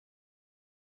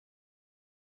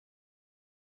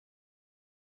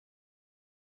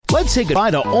Let's say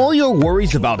goodbye to all your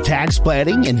worries about tax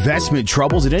planning, investment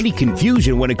troubles, and any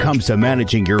confusion when it comes to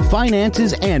managing your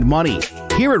finances and money.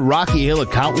 Here at Rocky Hill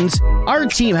Accountants, our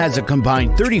team has a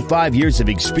combined 35 years of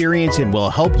experience and will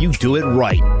help you do it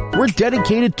right. We're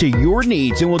dedicated to your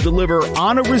needs and will deliver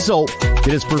on a result that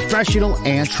is professional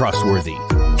and trustworthy.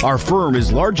 Our firm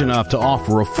is large enough to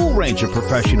offer a full range of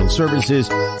professional services,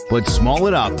 but small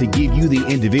enough to give you the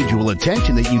individual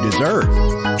attention that you deserve.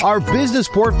 Our business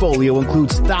portfolio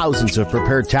includes thousands of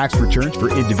prepared tax returns for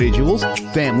individuals,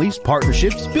 families,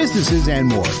 partnerships, businesses, and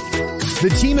more. The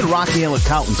team at Rocky Hill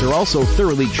Accountants are also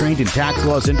thoroughly trained in tax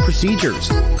laws and procedures.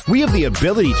 We have the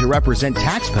ability to represent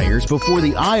taxpayers before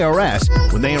the IRS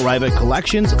when they arrive at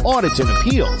collections, audits, and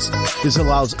appeals. This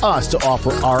allows us to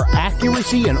offer our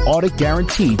accuracy and audit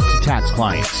guarantee to tax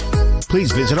clients.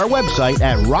 Please visit our website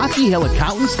at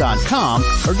rockyhillaccountants.com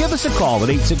or give us a call at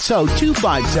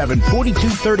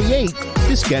 860-257-4238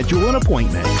 to schedule an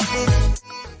appointment.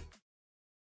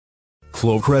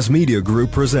 Flowcrest Media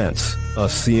Group presents a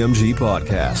CMG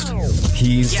podcast.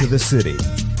 Keys to the City.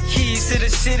 Keys to the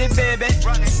city, baby.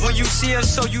 When you see us,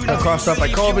 so you know. Crossed up by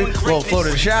Kobe, little flow to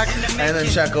Shaq, and then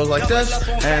Shaq goes like this,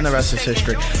 and the rest is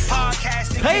history.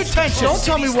 Pay attention. Don't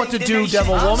tell me what to do,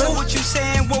 devil woman.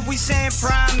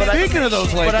 Speaking of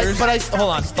those Lakers, hold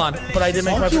on. But I didn't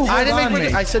make my.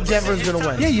 I said Denver's gonna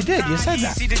win. Yeah, you did. You said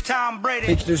that.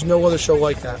 There's no other show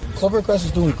like that. Clovercrest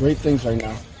is doing great things right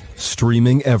now.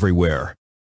 Streaming everywhere.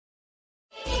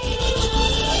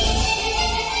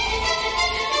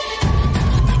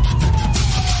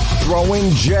 Throwing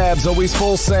jabs, always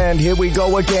full send. Here we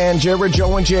go again. Jared,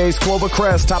 Joe, and Jay's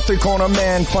Clovercrest, top three corner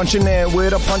man, punching in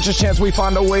with a puncher's chance. We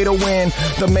find a way to win.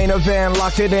 The main event,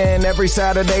 locked it in every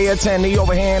Saturday at 10. The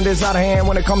overhand is out of hand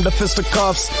when it comes to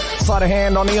fisticuffs. Slide a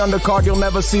hand on the undercard, you'll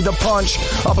never see the punch.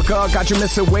 Uppercut got you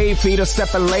missing weight, feet are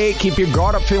stepping late. Keep your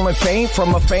guard up, feeling faint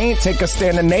from a feint. Take a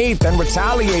stand and eight, then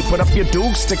retaliate. Put up your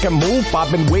duke, stick and move,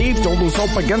 bob and weave. Don't lose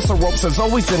hope against the ropes. There's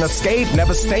always an escape.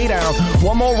 Never stay down.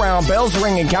 One more round, bells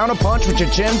ringing, counter punch with your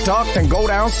chin tucked and go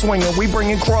down swinging. We bring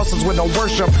in crosses with no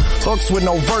worship, hooks with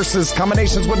no verses,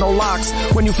 combinations with no locks.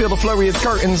 When you feel the flurry of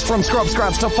curtains, from scrub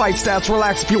scraps to fight stats,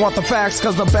 relax if you want the facts,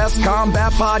 cause the best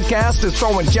combat podcast is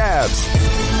Throwing Jabs.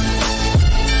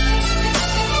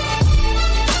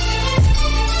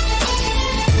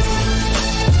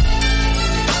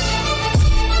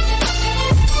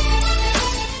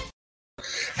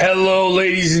 Hello,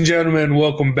 ladies and gentlemen.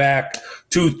 Welcome back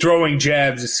to Throwing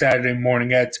Jabs. It's Saturday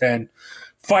morning at 10.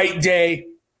 Fight day.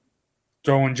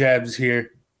 Throwing Jabs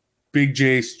here. Big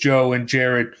Jace, Joe, and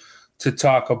Jared to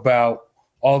talk about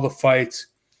all the fights.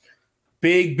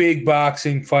 Big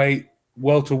boxing fight.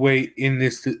 Welterweight in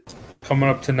this coming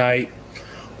up tonight.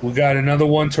 We got another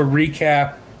one to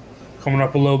recap coming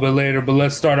up a little bit later. But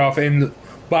let's start off in the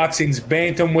boxing's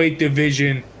bantamweight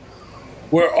division,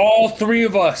 where all three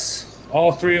of us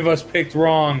picked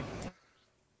wrong,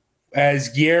 as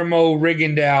Guillermo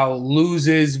Rigondeaux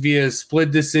loses via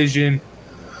split decision.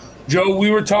 Joe, we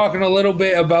were talking a little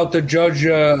bit about the judges'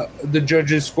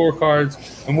 scorecards,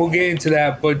 and we'll get into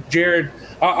that. But Jared,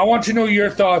 I want you to know your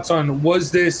thoughts on,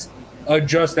 was this a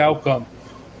just outcome,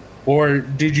 or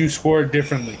did you score it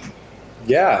differently?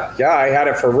 Yeah, I had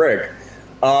it for Rig.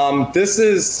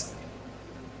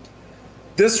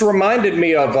 This reminded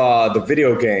me of the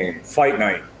video game Fight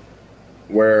Night,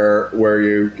 where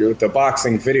you the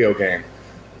boxing video game.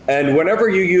 And whenever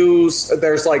you use,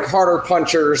 there's like harder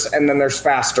punchers and then there's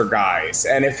faster guys.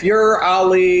 And if you're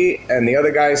Ali and the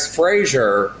other guy's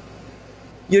Frazier,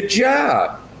 you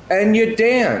jab and you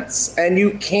dance and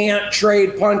you can't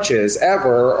trade punches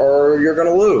ever or you're going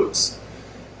to lose.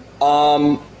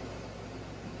 I'm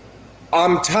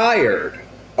tired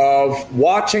of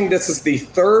watching. This is the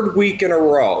third week in a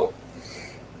row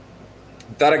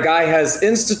that a guy has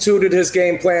instituted his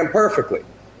game plan perfectly.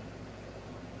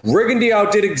 Rigondeaux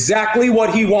did exactly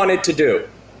what he wanted to do.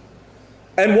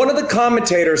 And one of the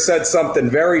commentators said something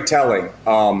very telling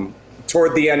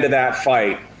toward the end of that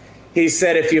fight. He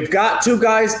said, if you've got two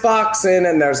guys boxing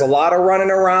and there's a lot of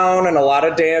running around and a lot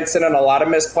of dancing and a lot of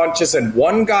missed punches and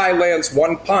one guy lands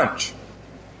one punch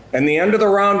and the end of the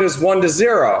round is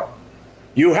 1-0,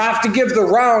 you have to give the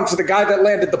round to the guy that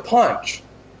landed the punch.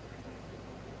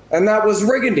 And that was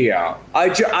Rigondeaux.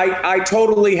 I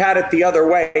totally had it the other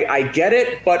way. I get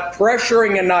it, but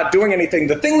pressuring and not doing anything.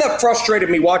 The thing that frustrated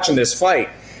me watching this fight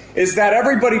is that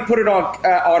everybody put it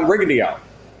on Rigondeaux.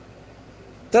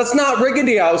 That's not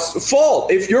Rigondeaux's fault.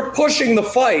 If you're pushing the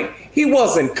fight, he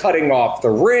wasn't cutting off the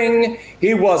ring.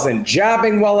 He wasn't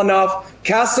jabbing well enough.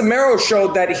 Casimero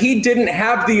showed that he didn't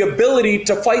have the ability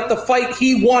to fight the fight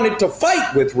he wanted to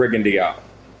fight with Rigondeaux.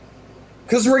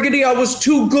 because Rigondeaux was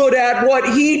too good at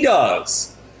what he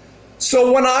does.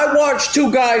 So when I watch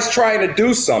two guys trying to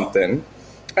do something,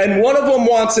 and one of them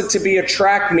wants it to be a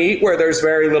track meet where there's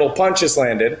very little punches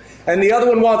landed, and the other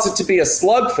one wants it to be a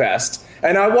slugfest,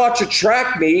 and I watch a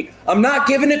track meet, I'm not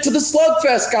giving it to the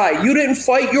slugfest guy. You didn't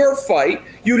fight your fight.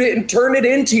 You didn't turn it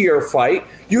into your fight.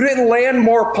 You didn't land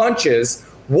more punches.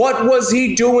 What was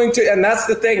he doing to, and that's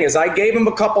the thing is I gave him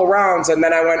a couple rounds and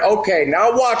then I went, okay,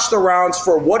 now watch the rounds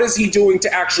for what is he doing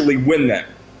to actually win them.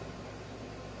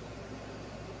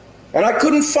 And I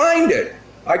couldn't find it.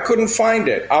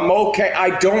 I'm okay.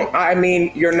 I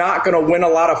mean, you're not going to win a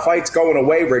lot of fights going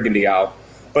away, Rigondeaux.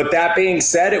 But that being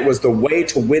said, it was the way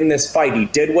to win this fight. He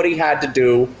did what he had to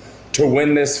do to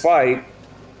win this fight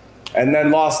and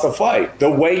then lost the fight. The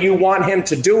way you want him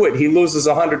to do it, he loses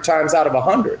 100 times out of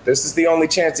 100. This is the only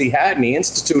chance he had, and he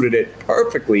instituted it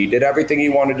perfectly. He did everything he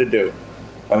wanted to do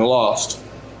and lost.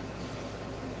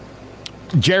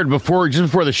 Jared, just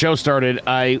before the show started,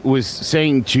 I was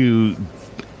saying to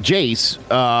Jace,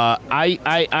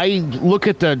 I look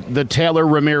at the Taylor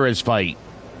Ramirez fight,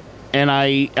 and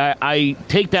I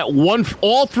take that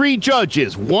all three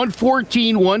judges,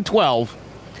 114, 112,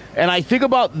 and I think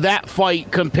about that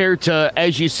fight compared to,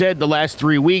 as you said, the last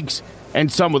 3 weeks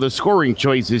and some of the scoring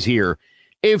choices here.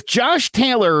 If Josh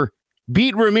Taylor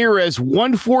beat Ramirez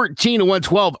 114 and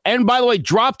 112, and by the way,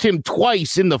 dropped him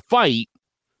twice in the fight,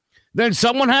 then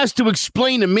someone has to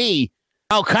explain to me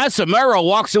how Casimero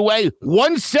walks away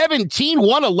 117,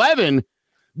 111.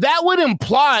 That would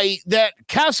imply that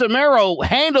Casimero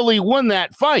handily won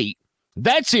that fight.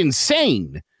 That's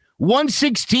insane.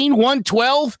 116,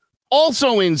 112,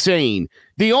 also insane.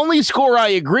 The only score I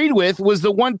agreed with was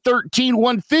the 113,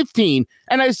 115.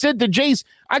 And I said to Jace,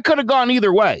 I could have gone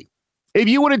either way. If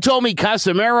you would have told me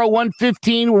Casimero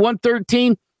 115,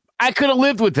 113, I could have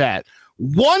lived with that.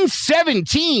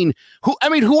 117,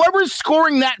 whoever's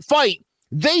scoring that fight,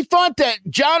 they thought that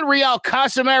John Real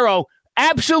Casimero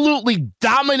absolutely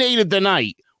dominated the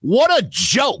night. What a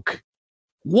joke.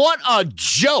 What a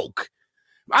joke.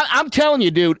 I'm telling you,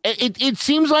 dude, it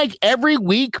seems like every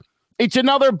week it's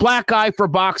another black eye for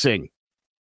boxing.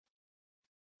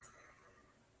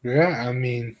 Yeah, I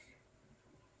mean,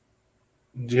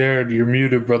 Jared, you're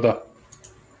muted, brother.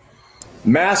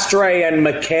 Mastre and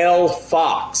Mikhail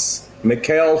Fox.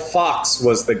 Mikhail Fox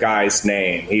was the guy's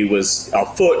name. He was a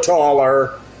foot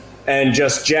taller and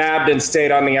just jabbed and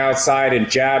stayed on the outside and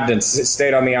jabbed and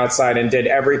stayed on the outside and did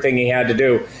everything he had to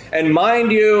do. And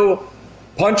mind you,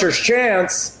 puncher's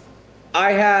chance,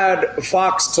 I had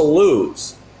Fox to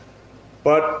lose.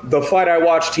 But the fight I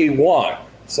watched, he won.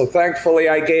 So thankfully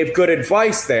I gave good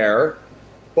advice there.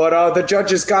 But the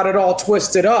judges got it all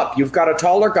twisted up. You've got a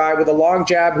taller guy with a long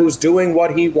jab who's doing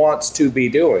what he wants to be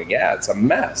doing. Yeah, it's a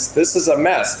mess. This is a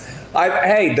mess.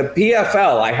 Hey, the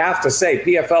PFL, I have to say,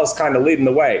 PFL's kind of leading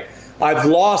the way. I've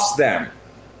lost them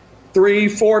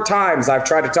 3-4 times. I've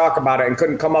tried to talk about it and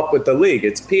couldn't come up with the league.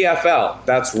 It's PFL.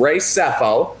 That's Ray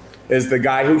Cepho is the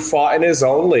guy who fought in his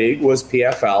own league, was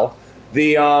PFL.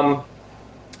 The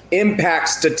impact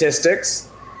statistics,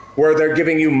 where they're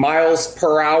giving you miles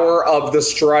per hour of the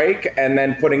strike and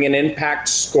then putting an impact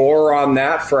score on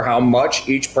that for how much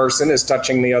each person is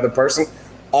touching the other person.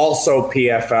 Also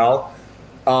PFL.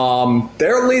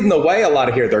 They're leading the way a lot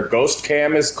of here. Their ghost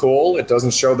cam is cool. It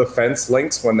doesn't show the fence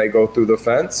links when they go through the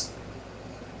fence.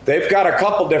 They've got a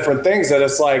couple different things that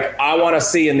it's like, I want to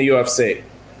see in the UFC.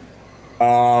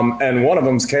 And one of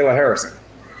them's Kayla Harrison.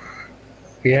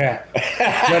 Yeah.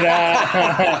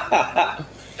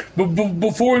 But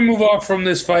before we move off from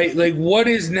this fight, like, what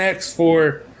is next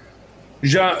for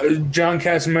John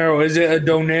Casimero? Is it a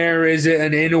Donaire? Is it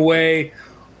an Inoue?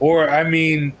 Or, I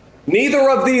mean... Neither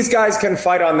of these guys can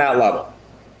fight on that level.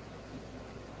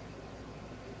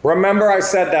 Remember I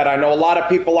said that. I know a lot of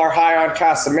people are high on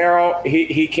Casimero.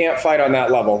 He can't fight on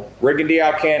that level.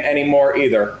 Rigondeaux can't anymore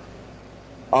either.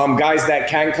 Guys that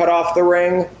can cut off the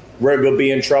ring, Rig will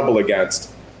be in trouble against.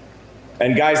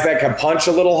 And guys that can punch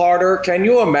a little harder, can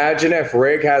you imagine if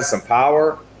Rig has some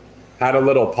power, had a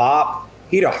little pop?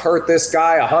 He'd have hurt this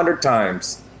guy 100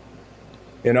 times.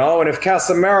 You know, and if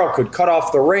Casimero could cut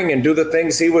off the ring and do the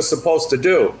things he was supposed to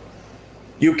do,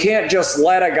 you can't just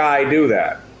let a guy do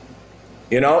that.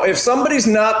 You know, if somebody's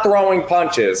not throwing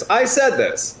punches, I said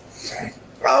this,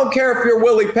 I don't care if you're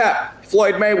Willie Pep,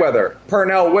 Floyd Mayweather,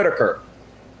 Pernell Whitaker,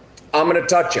 I'm going to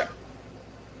touch you.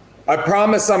 I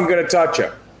promise I'm going to touch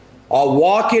you. I'll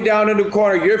walk you down into the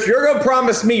corner. If you're going to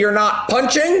promise me you're not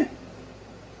punching,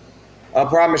 I'll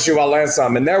promise you I'll land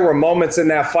some. And there were moments in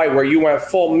that fight where you went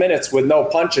full minutes with no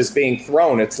punches being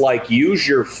thrown. It's like, use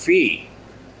your feet.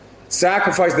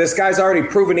 Sacrifice. This guy's already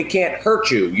proven he can't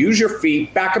hurt you. Use your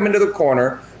feet, back him into the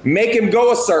corner, make him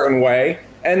go a certain way,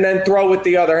 and then throw with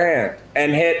the other hand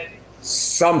and hit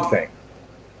something.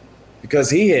 Because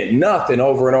he hit nothing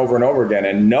over and over and over again.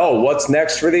 And no, what's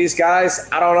next for these guys?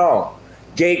 I don't know.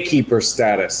 Gatekeeper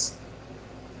status.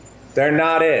 They're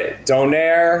not it.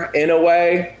 Donaire,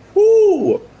 Inoue.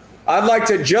 Whoo! I'd like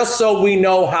to, just so we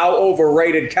know how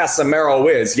overrated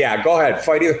Casemiro is. Yeah, go ahead.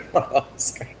 Fight either one of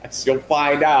those guys. You'll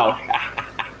find out.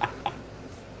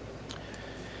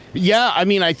 Yeah, I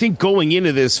mean, I think going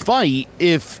into this fight,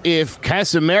 if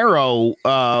Casemiro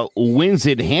wins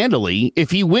it handily, if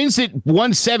he wins it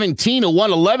 117 or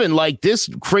 111 like this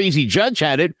crazy judge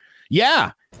had it,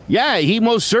 yeah, he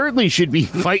most certainly should be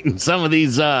fighting some of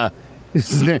these. But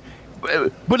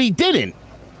he didn't.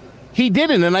 He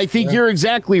didn't, and I think you're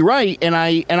exactly right. And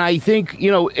I think,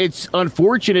 it's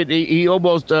unfortunate he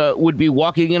almost would be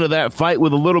walking into that fight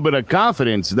with a little bit of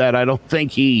confidence that I don't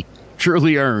think he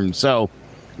truly earned. So,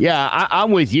 yeah,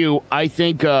 I'm with you. I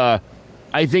think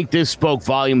this spoke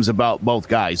volumes about both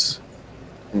guys.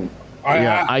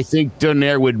 I think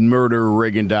Donaire would murder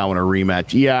Rigondeaux in a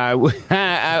rematch. Yeah,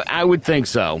 I would think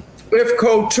so. If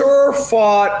Couture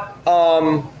fought,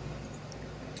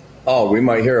 we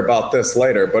might hear about this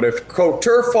later, but if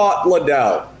Couture fought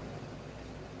Liddell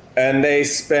and they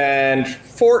spend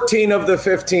 14 of the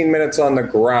 15 minutes on the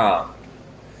ground,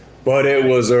 but it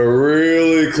was a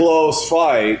really close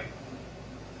fight,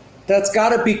 that's got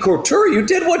to be Couture. You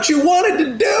did what you wanted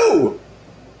to do.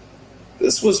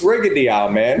 This was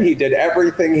Rigondeaux, man. He did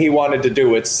everything he wanted to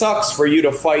do. It sucks for you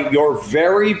to fight your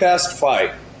very best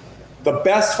fight, the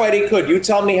best fight he could. You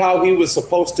tell me how he was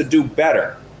supposed to do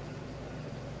better.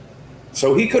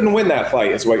 So he couldn't win that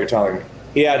fight, is what you're telling me.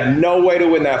 He had no way to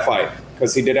win that fight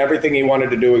because he did everything he wanted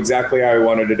to do exactly how he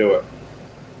wanted to do it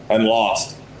and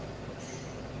lost.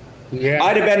 Yeah,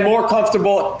 I'd have been more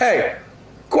comfortable. Hey,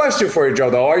 question for you, Joe,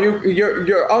 though.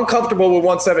 You're uncomfortable with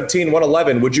 117,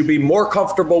 111. Would you be more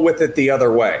comfortable with it the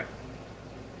other way?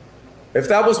 If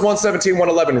that was 117,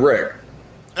 111 rig.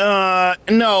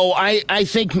 No, I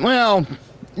think, well,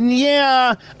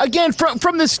 yeah. Again,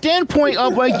 from the standpoint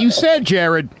of, like you said,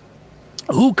 Jared,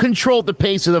 who controlled the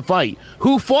pace of the fight?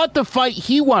 Who fought the fight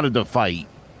he wanted to fight?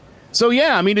 So,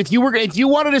 yeah, I mean, if you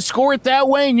wanted to score it that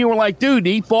way and you were like, dude,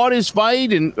 he fought his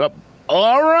fight and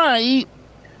all right.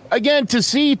 Again, to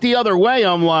see it the other way,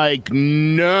 I'm like,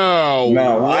 no.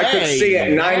 I could see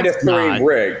it 9-3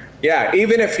 rig. Yeah,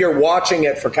 even if you're watching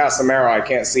it for Casemiro, I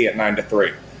can't see it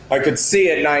 9-3. I could see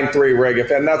it 9-3 rig,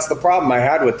 and that's the problem I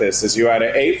had with this, is you had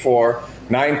an 8-4,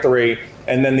 9-3,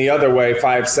 and then the other way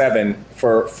 5-7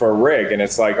 for rig, and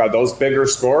it's like, are those bigger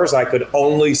scores? I could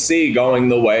only see going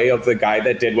the way of the guy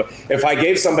that did what. If I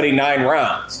gave somebody 9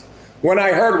 rounds, when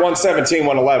I heard 117,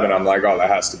 111, I'm like, oh, that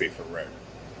has to be for rig.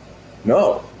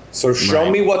 No. So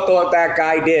show me what that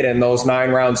guy did in those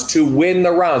 9 rounds to win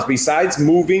the rounds, besides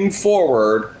moving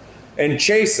forward and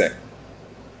chasing.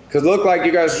 Because it looked like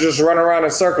you guys were just running around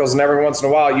in circles, and every once in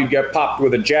a while you'd get popped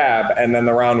with a jab, and then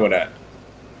the round would end.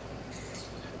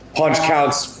 Punch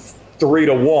counts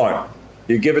 3-1.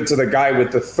 You give it to the guy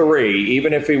with the 3,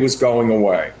 even if he was going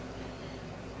away.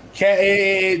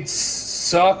 It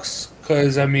sucks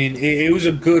because, I mean, it was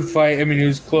a good fight. I mean, it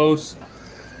was close.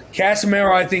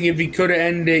 Casemiro, I think if he could have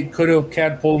ended it, could have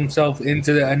catapulted himself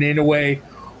into an Inoue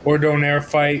or Donaire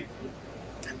fight.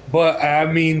 But,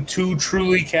 I mean, to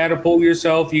truly catapult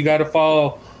yourself, you got to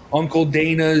follow Uncle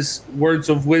Dana's words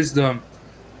of wisdom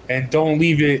and don't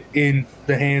leave it in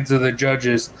the hands of the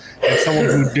judges. And someone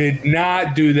who did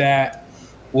not do that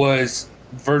was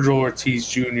Virgil Ortiz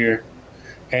Jr.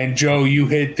 And, Joe, you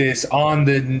hit this on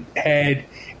the head,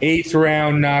 8th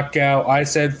round knockout. I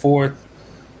said 4th.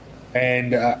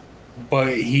 And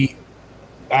but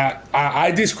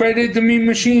I discredited the Mean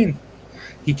Machine.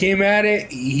 He came at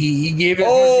it. He gave it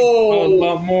a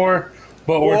lot more.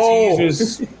 But Ortiz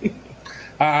was.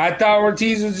 I thought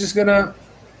Ortiz was just gonna.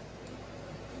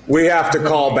 We have to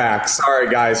call back. Sorry,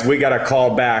 guys, we got to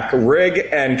call back. Rig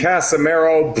and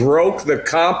Casemiro broke the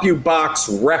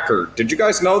CompuBox record. Did you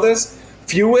guys know this?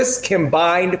 Fewest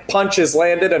combined punches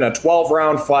landed in a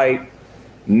 12-round fight.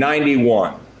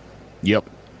 91. Yep.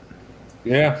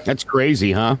 Yeah. That's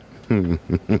crazy, huh?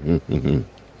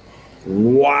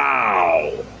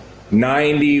 Wow.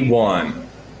 91.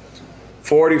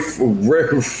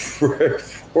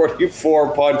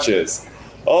 44 punches.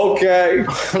 Okay.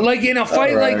 Like in a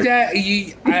fight like that,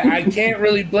 I can't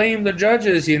really blame the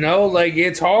judges, Like,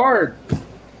 it's hard.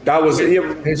 That was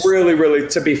really, really,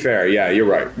 to be fair, yeah, you're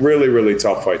right. Really, really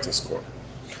tough fight to score.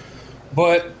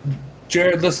 But,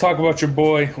 Jared, let's talk about your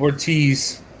boy,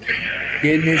 Ortiz.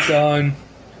 Getting it done.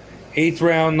 8th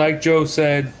round, like Joe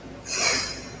said.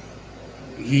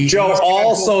 Joe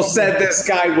also said this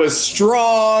guy was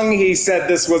strong. He said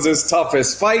this was his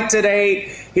toughest fight to date.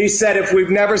 He said if we've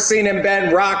never seen him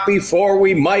bend rock before,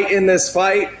 we might in this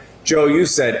fight. Joe, you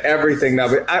said everything.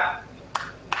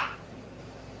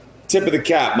 Tip of the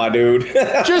cap, my dude.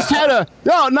 Just had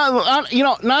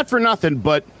not for nothing,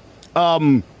 but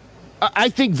I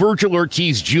think Virgil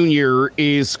Ortiz Jr.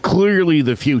 is clearly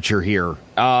the future here.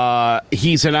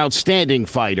 He's an outstanding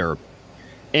fighter.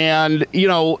 And, you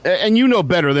know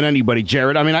better than anybody,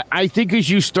 Jared. I mean, I think as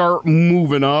you start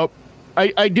moving up,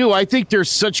 I do. I think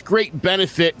there's such great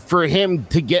benefit for him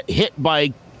to get hit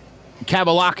by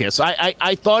Kavaliakis.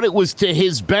 I thought it was to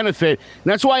his benefit.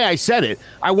 And that's why I said it.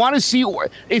 I want to see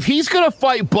if he's going to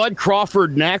fight Bud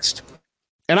Crawford next.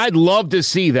 And I'd love to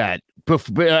see that. I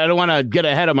don't want to get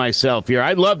ahead of myself here.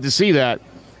 I'd love to see that.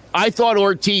 I thought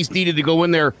Ortiz needed to go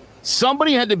in there.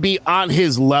 Somebody had to be on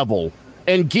his level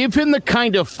and give him the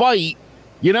kind of fight,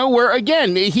 where,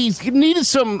 again, he's needed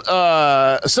some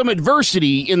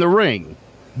adversity in the ring.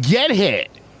 Get hit.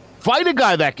 Fight a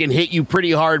guy that can hit you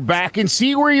pretty hard back and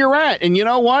see where you're at. And you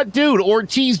know what, dude?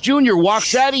 Ortiz Jr.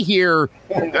 walks out of here.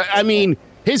 I mean,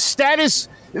 his status,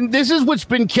 this is what's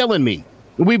been killing me.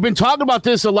 We've been talking about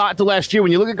this a lot the last year.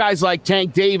 When you look at guys like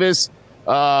Tank Davis,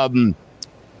 not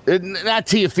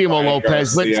Teofimo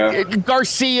Lopez, but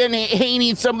Garcia and Haney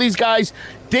and some of these guys,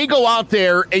 they go out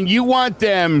there and you want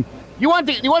them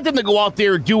to go out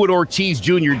there and do what Ortiz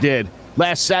Jr. did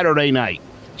last Saturday night.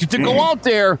 To go out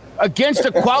there against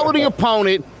a quality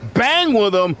opponent, bang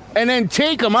with them, and then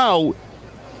take them out.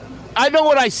 I know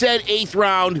what I said, 8th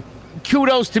round.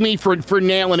 Kudos to me for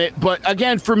nailing it. But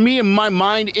again, for me in my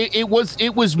mind, it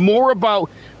was more about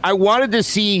I wanted to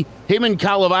see him and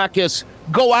Kavaliakis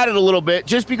go at it a little bit,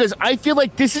 just because I feel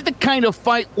like this is the kind of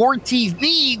fight Ortiz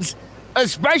needs,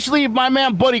 especially if my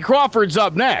man Buddy Crawford's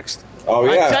up next. Oh,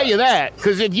 yeah. I tell you that,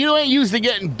 because if you ain't used to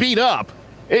getting beat up,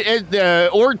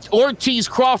 Ortiz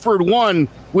Crawford 1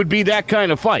 would be that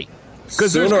kind of fight.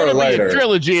 Because there's going to be a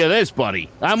trilogy of this, buddy.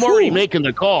 I'm already making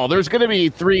the call. There's going to be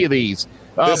 3 of these.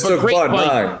 This took fun,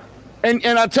 9. And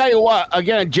I'll tell you what,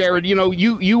 again, Jared,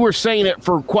 you were saying it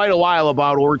for quite a while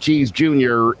about Ortiz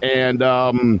Jr.,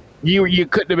 and you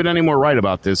couldn't have been any more right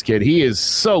about this kid. He is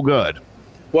so good.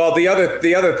 Well, the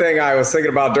other thing I was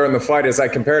thinking about during the fight is I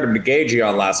compared him to Gaethje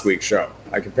on last week's show.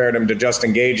 I compared him to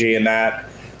Justin Gaethje in that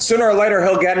sooner or later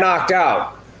he'll get knocked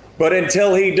out. But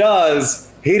until he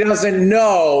does, he doesn't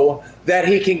know that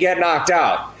he can get knocked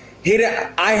out.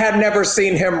 I had never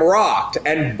seen him rocked,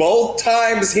 and both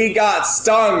times he got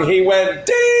stung, he went,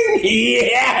 ding,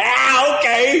 yeah,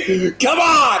 okay, come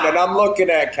on. And I'm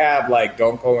looking at Cav like,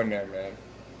 don't go in there, man.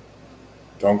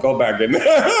 Don't go back in there.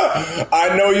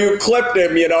 I know you clipped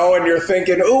him, and you're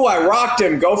thinking, ooh, I rocked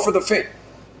him, go for the face.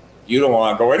 You don't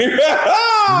want to go anywhere.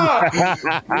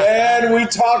 Man, we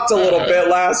talked a little bit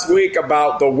last week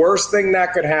about the worst thing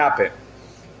that could happen.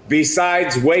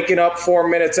 Besides waking up 4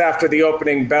 minutes after the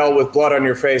opening bell with blood on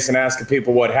your face and asking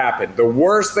people what happened. The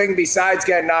worst thing besides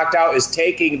getting knocked out is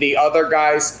taking the other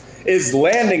guys, is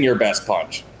landing your best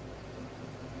punch.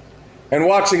 And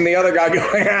watching the other guy go,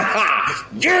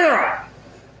 yeah!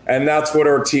 And that's what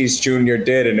Ortiz Jr.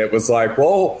 did. And it was like,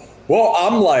 well,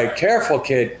 I'm like, careful,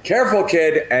 kid.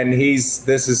 And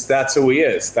that's who he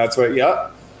is. That's what,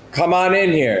 yep. Come on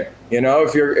in here.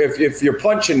 If you're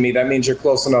punching me, that means you're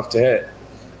close enough to hit.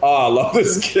 Oh, I love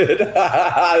this kid.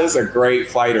 This is a great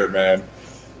fighter, man.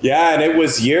 Yeah, and it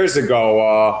was years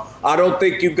ago. I don't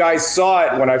think you guys saw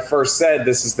it when I first said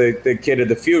this is the kid of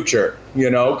the future.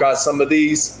 Got some of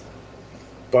these.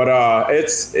 But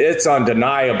it's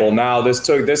undeniable now.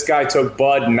 This guy took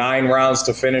Bud 9 rounds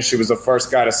to finish. He was the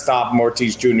first guy to stop him.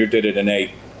 Ortiz Jr. did it in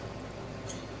 8.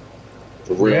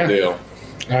 The real deal.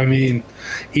 I mean,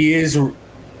 he's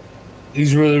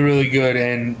really, really good,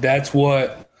 and that's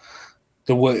what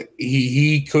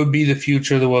he could be the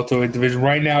future of the welterweight division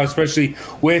right now, especially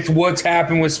with what's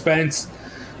happened with Spence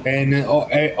and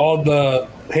all the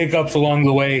hiccups along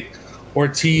the way.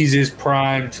 Ortiz is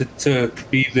primed to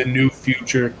be the new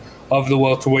future of the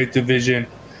welterweight division.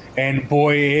 And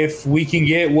boy, if we can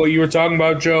get what you were talking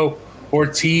about, Joe,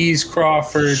 Ortiz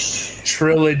Crawford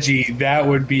trilogy, that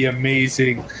would be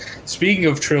amazing. Speaking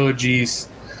of trilogies,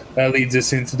 that leads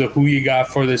us into the who you got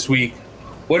for this week.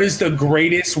 What is the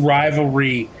greatest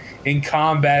rivalry in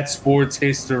combat sports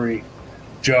history,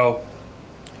 Joe?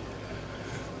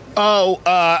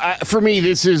 For me,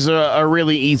 this is a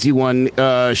really easy one.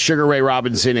 Sugar Ray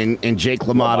Robinson and Jake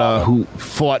LaMotta, who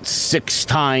fought 6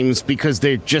 times because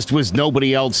there just was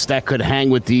nobody else that could hang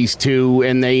with these two,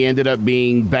 and they ended up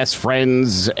being best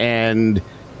friends. And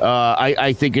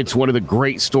I think it's one of the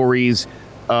great stories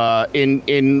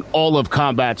in all of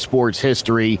combat sports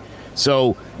history.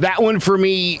 So that one for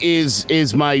me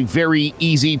is my very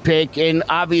easy pick. And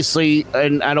obviously,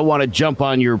 and I don't want to jump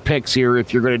on your picks here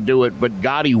if you're going to do it, but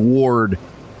Gotti Ward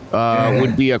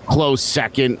would be a close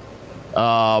second.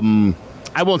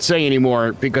 I won't say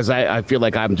anymore because I feel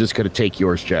like I'm just going to take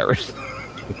yours, Jared.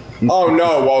 Oh,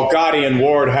 no. Well, Gotti and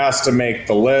Ward has to make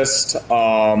the list.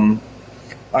 I'm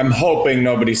hoping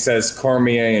nobody says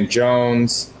Cormier and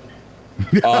Jones.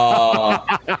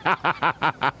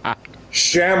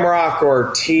 Shamrock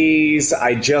Ortiz.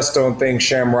 I just don't think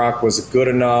Shamrock was good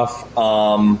enough.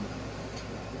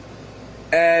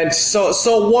 And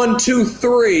so 1, 2,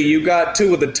 3, you got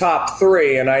two of the top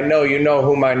three, and I know you know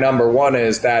who my number one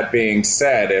is. That being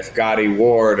said, if Gotti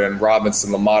Ward and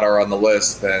Robinson LaMotta are on the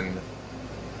list, then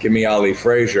give me Ali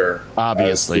Frazier.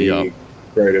 Obviously, as the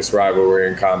greatest rivalry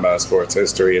in combat sports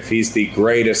history. If he's the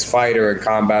greatest fighter in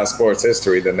combat sports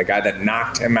history, then the guy that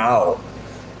knocked him out,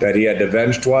 that he had to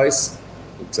avenge twice,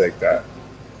 we'll take that.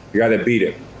 The guy that beat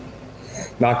him,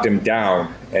 knocked him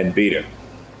down and beat him.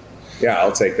 Yeah,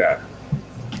 I'll take that.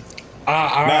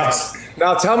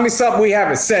 Now tell me something we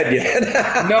haven't said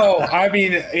yet. No, I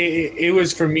mean, it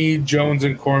was for me, Jones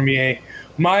and Cormier.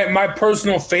 My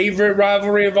personal favorite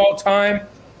rivalry of all time,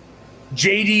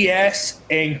 JDS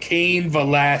and Cain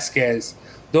Velasquez.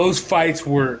 Those fights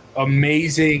were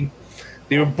amazing.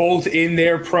 They were both in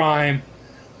their prime.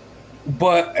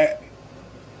 But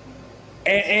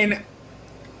and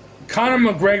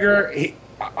Conor McGregor,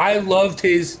 I loved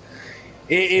his.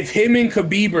 If him and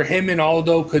Khabib or him and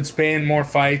Aldo could span more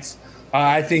fights,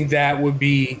 I think that would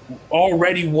be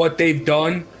already what they've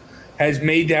done has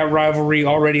made that rivalry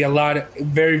already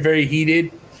very, very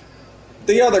heated.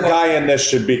 The other guy in this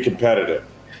should be competitive.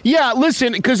 Yeah,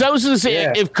 listen, because I was going to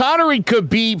say, if Conor and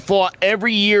Khabib fought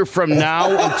every year from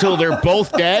now until they're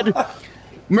both dead,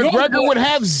 McGregor would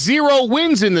have 0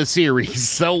 wins in the series.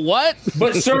 So what?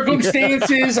 But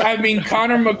circumstances, I mean,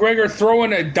 Conor McGregor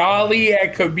throwing a dolly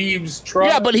at Khabib's truck.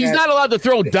 Yeah, but he's not allowed to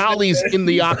throw dollies in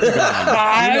the octagon.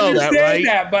 I understand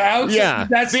that, but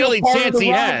that's still part of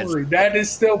the rivalry. That is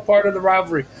still part of the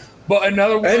rivalry. But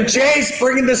another one. And Jay's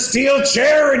bringing the steel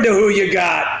chair into who you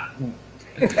got.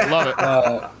 Love it.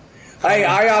 Hey,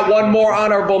 I got one more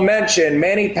honorable mention.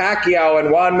 Manny Pacquiao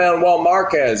and Juan Manuel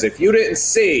Marquez. If you didn't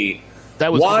see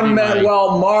Juan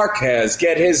Manuel Marquez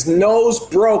get his nose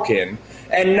broken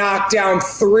and knocked down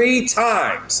 3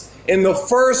 times in the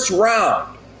first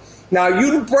round. Now,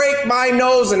 you break my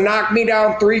nose and knock me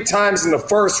down 3 times in the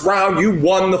first round, you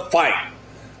won the fight.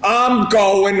 I'm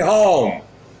going home.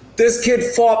 This kid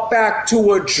fought back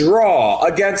to a draw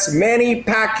against Manny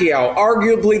Pacquiao,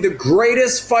 arguably the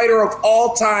greatest fighter of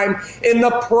all time in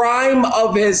the prime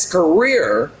of his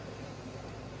career.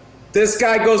 This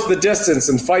guy goes the distance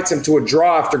and fights him to a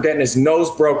draw after getting his nose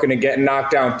broken and getting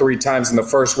knocked down 3 times in the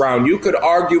first round. You could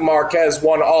argue Marquez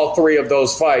won all 3 of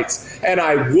those fights, and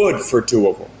I would for 2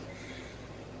 of them.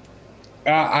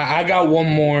 I got one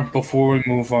more before we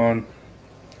move on.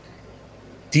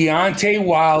 Deontay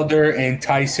Wilder and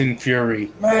Tyson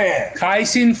Fury. Man.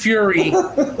 Tyson Fury.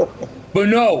 But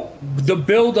no, the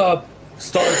build-up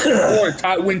starts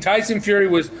before. When Tyson Fury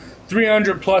was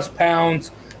 300-plus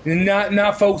pounds,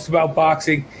 not focused about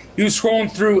boxing, he was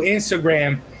scrolling through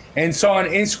Instagram and saw an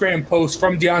Instagram post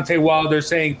from Deontay Wilder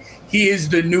saying he is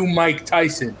the new Mike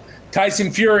Tyson. Tyson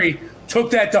Fury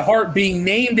took that to heart, being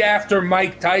named after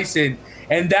Mike Tyson,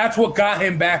 and that's what got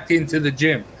him back into the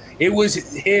gym. It was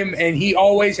him, and he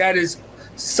always had his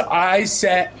eyes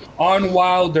set on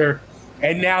Wilder,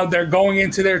 and now they're going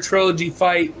into their trilogy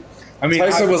fight. I mean,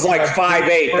 Tyson was like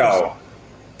 5'8", though.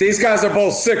 These guys are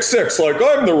both 6'6", like,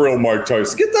 I'm the real Mike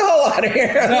Tyson. Get the hell out of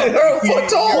here. They're a foot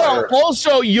taller. Well,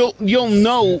 also, you'll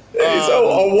know. He's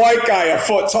a white guy a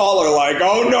foot taller, like,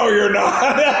 oh, no, you're not.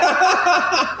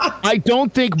 I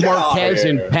don't think Marquez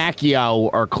and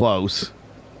Pacquiao are close.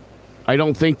 I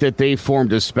don't think that they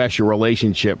formed a special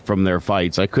relationship from their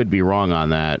fights. I could be wrong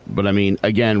on that. But, I mean,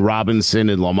 again,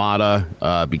 Robinson and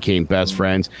LaMotta became best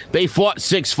friends. They fought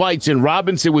 6 fights, and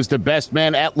Robinson was the best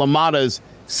man at LaMotta's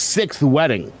 6th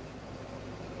wedding.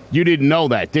 You didn't know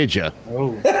that, did you?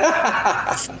 Oh.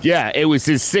 Yeah, it was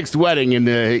his 6th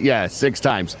wedding 6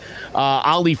 times.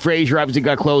 Ali Frazier obviously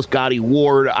got close. Gotti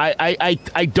Ward.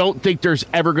 I don't think there's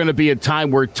ever going to be a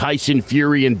time where Tyson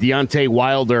Fury and Deontay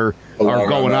Wilder are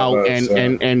going out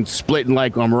and splitting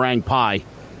like a meringue pie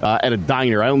at a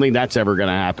diner. I don't think that's ever going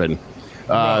to happen.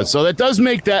 So that does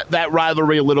make that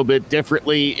rivalry a little bit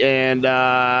differently. And,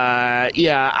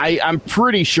 I'm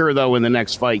pretty sure, though, in the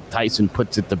next fight, Tyson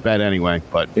puts it to bed anyway.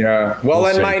 But yeah. Well,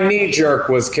 and my knee jerk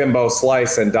was Kimbo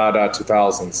Slice and Dada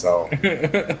 2000. So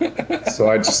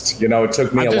I just, it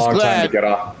took me a long time to get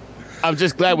off. I'm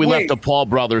just glad we left the Paul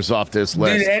brothers off this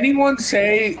list. Did anyone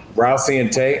say Rousey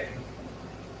and Tate?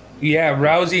 Yeah,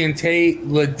 Rousey and Tate,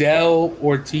 Liddell,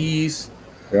 Ortiz.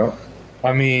 Yeah.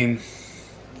 I mean,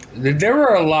 there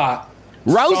were a lot.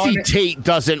 Rousey Tate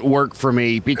doesn't work for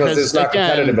me because it's not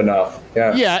competitive enough.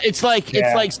 Yeah, it's like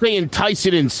saying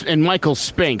Tyson and Michael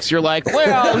Spinks. You're like,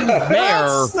 well, he's there.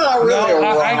 That's not really a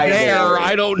rivalry.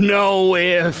 I don't know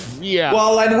if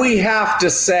Well, and we have to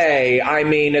say, I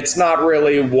mean, it's not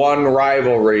really one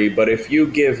rivalry, but if you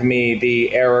give me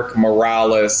the Eric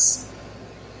Morales,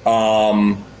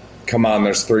 come on,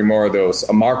 there's 3 more of those.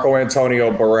 Marco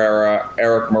Antonio Barrera,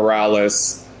 Eric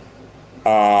Morales,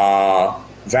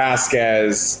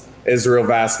 Vasquez, Israel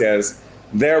Vasquez.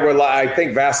 There were, I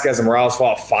think Vasquez and Morales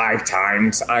fought 5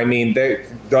 times. I mean,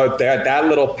 that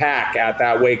little pack at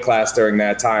that weight class during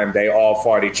that time, they all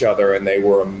fought each other, and they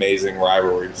were amazing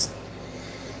rivalries.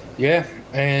 Yeah,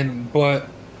 but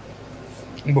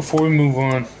before we move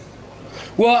on,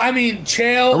 well, I mean,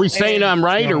 Chael. Are we saying I'm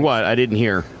right or what? I didn't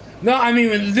hear. No, I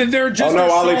mean, they're just. Oh no,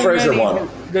 Ali Frazier won.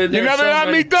 You never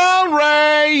got me down,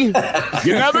 Ray.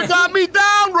 You never got me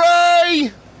down,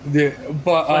 Ray.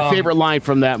 But my favorite line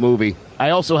from that movie. I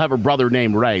also have a brother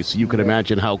named Ray, so you can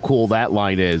imagine how cool that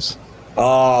line is.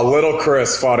 Little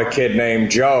Chris fought a kid named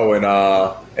Joe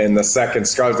in the second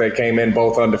scrubs. They came in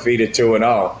both undefeated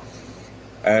 2-0,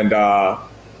 and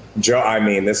Joe. I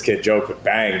mean, this kid Joe could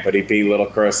bang, but he beat Little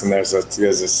Chris. And there's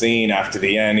a scene after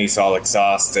the end. He's all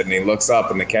exhausted, and he looks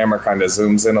up, and the camera kind of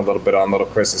zooms in a little bit on Little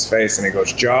Chris's face, and he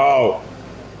goes, Joe,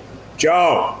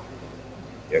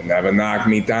 you never knocked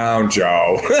me down,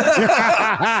 Joe. Never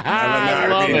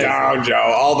knocked me down,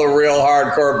 Joe. All the real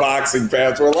hardcore boxing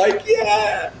fans were like,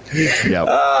 yeah. Yep.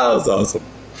 Oh, that was awesome.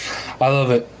 I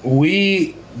love it.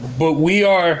 We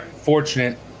are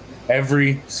fortunate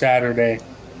every Saturday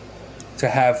to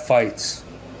have fights.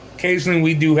 Occasionally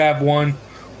we do have one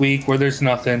week where there's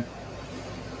nothing.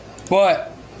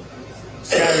 But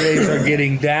Saturdays are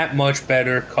getting that much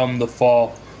better come the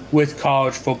fall with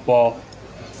college football.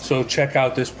 So check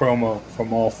out this promo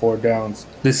from All 4 Downs,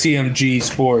 the CMG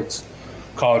Sports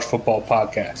College Football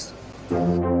Podcast.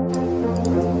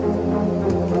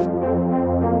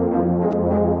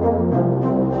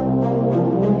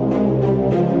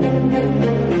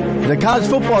 The college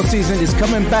football season is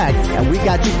coming back, and we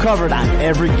got you covered on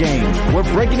every game. We're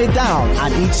breaking it down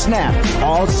on each snap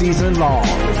all season long.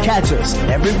 Catch us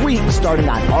every week starting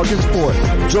on August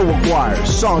 4th. Joe McGuire,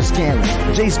 Sean Scanlon,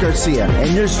 Jace Garcia,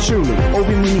 and yours truly,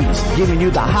 Obi Muniz, giving you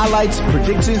the highlights,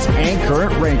 predictions, and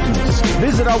current rankings.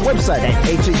 Visit our website at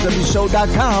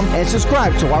hhwshow.com and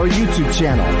subscribe to our YouTube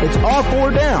channel. It's All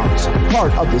 4 Downs,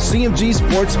 part of the CMG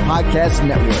Sports Podcast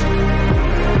Network.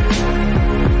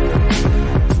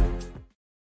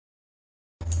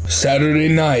 Saturday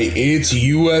night, it's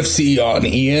UFC on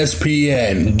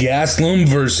ESPN. Gastelum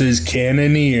versus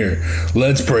Cannonier.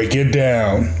 Let's break it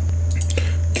down.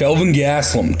 Kelvin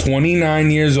Gastelum, 29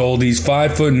 years old. He's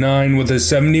 5'9" with a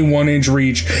 71-inch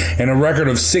reach and a record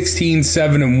of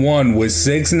 16-7-1 with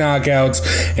 6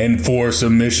 knockouts and 4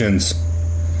 submissions.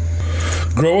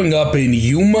 Growing up in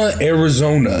Yuma,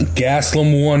 Arizona,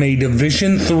 Gastelum won a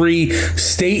Division III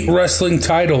state wrestling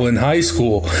title in high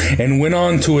school and went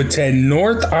on to attend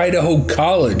North Idaho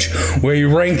College, where he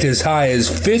ranked as high as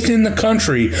 5th in the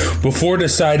country before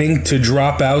deciding to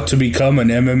drop out to become an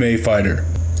MMA fighter.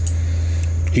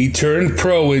 He turned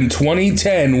pro in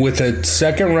 2010 with a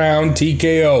second-round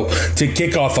TKO to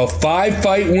kick off a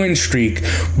 5-fight win streak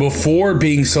before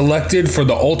being selected for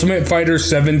the Ultimate Fighter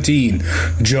 17,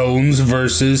 Jones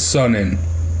vs. Sonnen.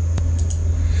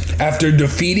 After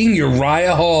defeating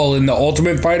Uriah Hall in the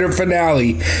Ultimate Fighter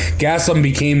finale, Gastelum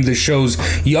became the show's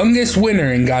youngest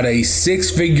winner and got a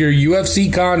 6-figure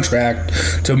UFC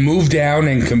contract to move down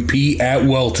and compete at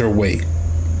welterweight.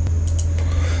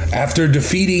 After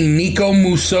defeating Nico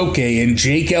Musoke and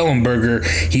Jake Ellenberger,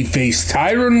 he faced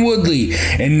Tyron Woodley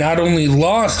and not only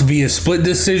lost via split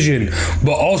decision,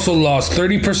 but also lost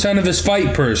 30% of his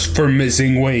fight purse for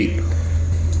missing weight.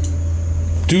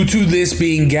 Due to this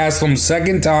being Gastelum's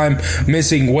second time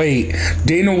missing weight,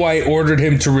 Dana White ordered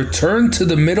him to return to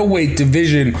the middleweight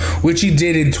division, which he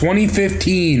did in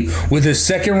 2015 with a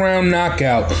second-round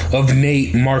knockout of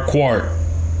Nate Marquardt.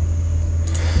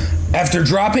 After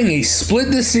dropping a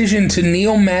split decision to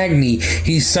Neil Magny,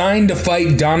 he signed to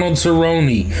fight Donald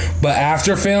Cerrone, but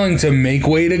after failing to make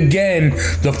weight again,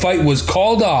 the fight was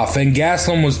called off and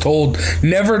Gastelum was told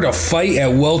never to fight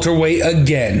at welterweight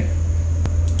again.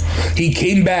 He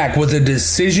came back with a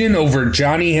decision over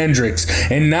Johnny Hendricks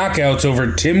and knockouts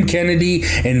over Tim Kennedy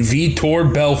and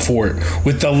Vitor Belfort,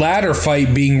 with the latter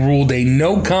fight being ruled a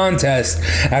no contest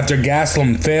after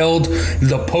Gastelum failed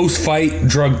the post-fight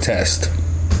drug test.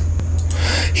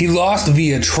 He lost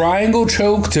via triangle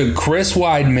choke to Chris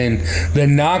Weidman,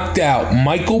 then knocked out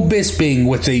Michael Bisping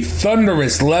with a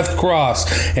thunderous left cross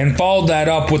and followed that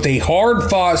up with a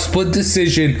hard-fought split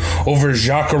decision over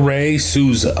Jacare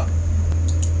Souza.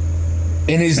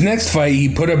 In his next fight, he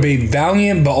put up a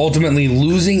valiant but ultimately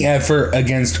losing effort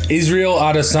against Israel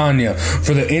Adesanya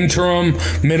for the interim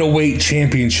middleweight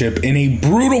championship in a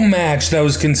brutal match that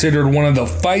was considered one of the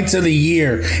fights of the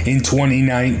year in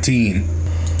 2019.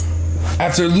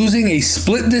 After losing a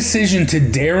split decision to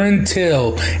Darren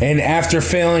Till and after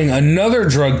failing another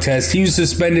drug test, he was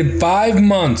suspended 5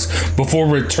 months before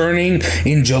returning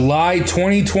in July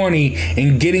 2020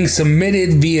 and getting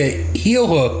submitted via heel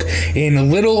hook in a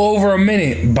little over a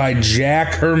minute by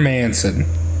Jack Hermanson.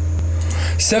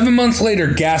 7 months later,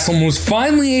 Gastelum was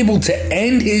finally able to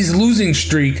end his losing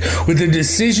streak with a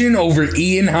decision over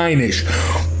Ian Heinisch,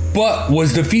 but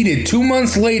was defeated 2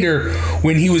 months later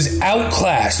when he was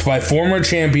outclassed by former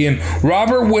champion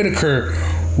Robert Whittaker,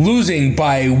 losing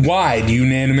by a wide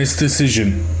unanimous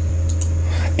decision.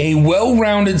 A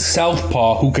well-rounded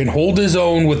southpaw who can hold his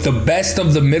own with the best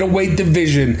of the middleweight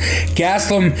division,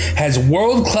 Gastelum has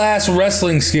world-class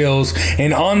wrestling skills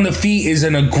and on the feet is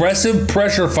an aggressive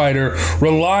pressure fighter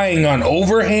relying on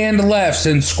overhand lefts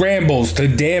and scrambles to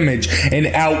damage and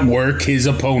outwork his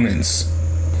opponents.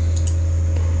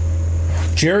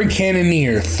 Jared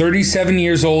Cannonier, 37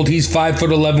 years old, he's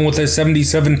 5'11" with a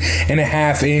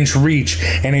 77.5-inch reach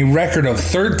and a record of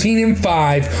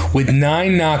 13-5 with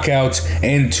 9 knockouts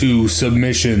and 2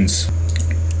 submissions.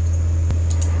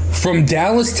 From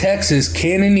Dallas, Texas,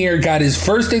 Cannonier got his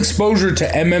first exposure to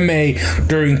MMA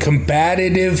during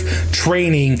combative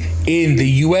training in the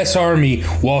U.S. Army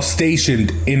while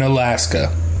stationed in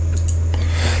Alaska.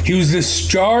 He was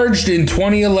discharged in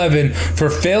 2011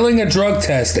 for failing a drug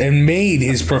test and made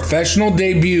his professional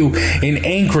debut in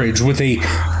Anchorage with a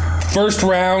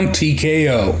first-round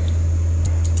TKO.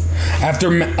 After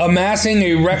amassing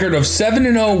a record of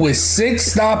 7-0 with 6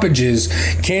 stoppages,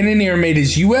 Cannonier made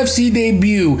his UFC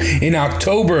debut in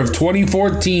October of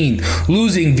 2014,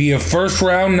 losing via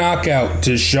first-round knockout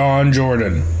to Sean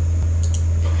Jordan.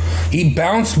 He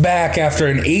bounced back after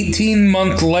an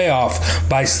 18-month layoff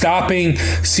by stopping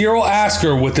Cyril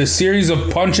Asker with a series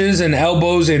of punches and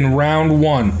elbows in round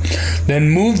 1, then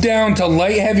moved down to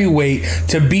light heavyweight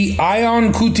to beat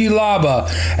Ion Cutelaba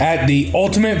at the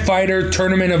Ultimate Fighter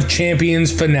Tournament of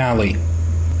Champions finale.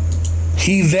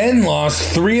 He then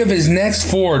lost 3 of his next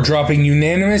 4, dropping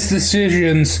unanimous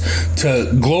decisions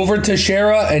to Glover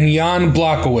Teixeira and Jan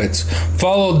Blachowicz.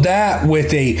 Followed that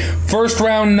with a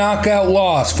first-round knockout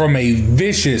loss from a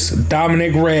vicious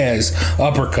Dominic Reyes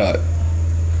uppercut.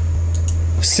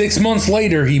 6 months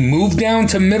later, he moved down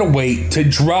to middleweight to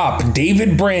drop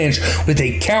David Branch with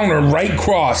a counter right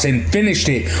cross and finished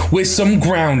it with some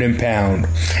ground and pound.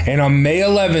 And on May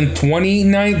 11,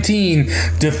 2019,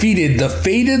 defeated the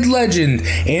faded legend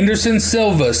Anderson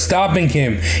Silva, stopping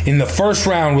him in the first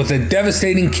round with a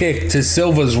devastating kick to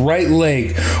Silva's right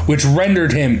leg, which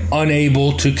rendered him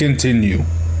unable to continue.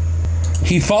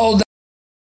 He followed.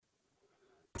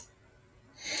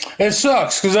 It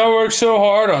sucks because I worked so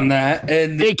hard on that,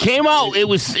 and it came out. It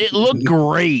looked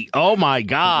great. Oh my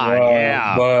god!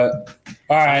 Yeah. But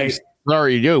all right,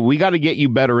 sorry, dude. We got to get you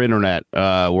better internet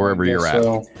wherever you're at.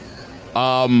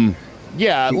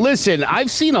 Yeah. Listen, I've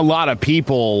seen a lot of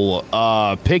people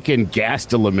picking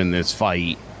Gastelum in this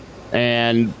fight,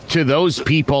 and to those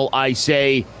people, I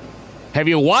say, have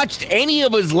you watched any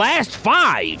of his last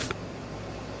 5?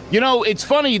 You know, it's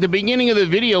funny, the beginning of the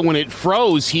video when it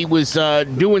froze, he was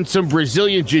doing some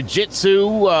Brazilian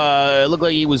jiu-jitsu. It looked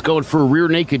like he was going for a rear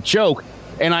naked choke.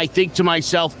 And I think to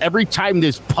myself, every time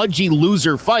this pudgy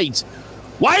loser fights,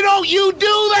 why don't you do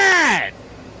that?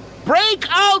 Break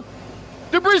out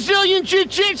the Brazilian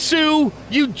jiu-jitsu,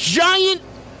 you giant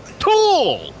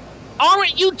tool.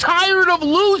 Aren't you tired of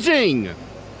losing?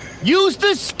 Use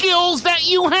the skills that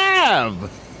you have.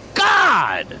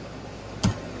 God!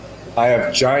 I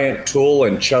have giant tool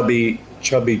and chubby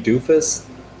doofus.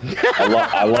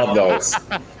 I love those.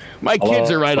 My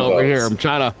kids are right over here. I'm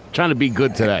trying to be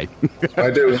good today. I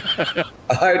do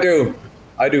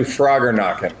Frogger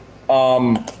knocking.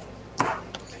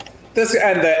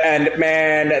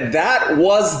 Man,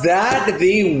 was that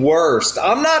the worst?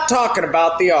 I'm not talking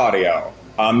about the audio.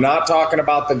 I'm not talking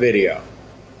about the video.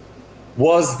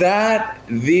 Was that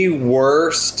the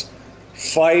worst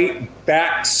fight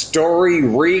backstory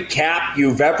recap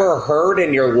you've ever heard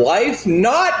in your life?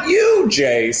 Not you,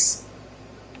 Jace.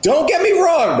 Don't get me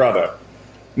wrong, brother.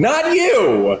 Not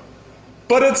you.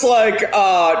 But it's like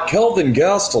Kelvin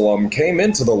Gastelum came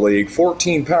into the league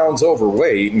 14 pounds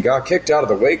overweight and got kicked out of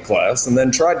the weight class and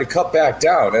then tried to cut back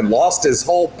down and lost his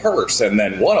whole purse and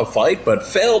then won a fight but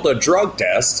failed a drug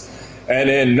test. And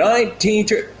in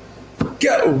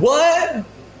what?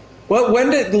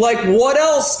 What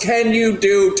else can you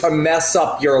do to mess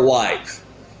up your life?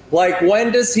 Like,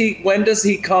 when does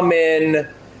he come in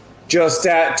just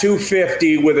at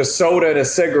 250 with a soda and a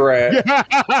cigarette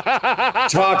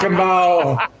talking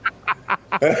about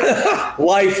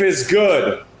life is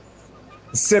good,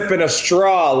 sipping a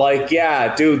straw? Like,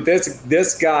 yeah, dude,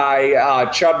 this guy,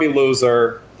 chubby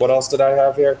loser. What else did I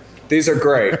have here? These are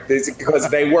great because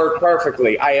they work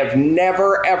perfectly. I have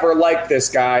never, ever liked this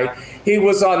guy. He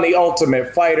was on The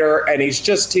Ultimate Fighter, and he's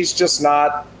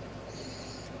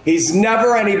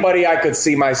never anybody I could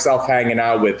see myself hanging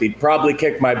out with. He'd probably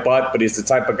kick my butt, but he's the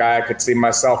type of guy I could see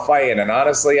myself fighting. And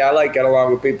honestly, I like getting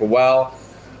along with people well.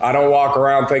 I don't walk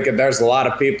around thinking there's a lot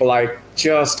of people I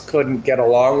just couldn't get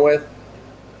along with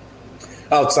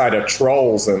outside of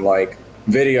trolls and like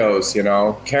videos, you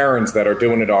know, Karens that are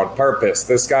doing it on purpose.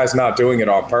 This guy's not doing it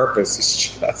on purpose.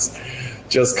 He's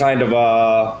just kind of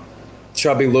a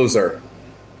chubby loser.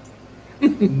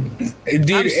 Dude,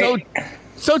 I'm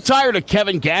so tired of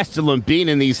Kevin Gastelum being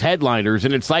in these headliners,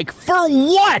 and it's like, for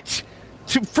what?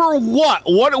 For what?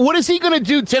 What is he going to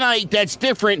do tonight that's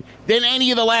different than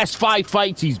any of the last 5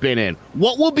 fights he's been in?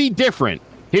 What will be different?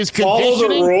 His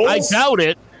conditioning? I doubt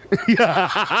it.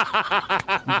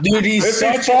 Dude,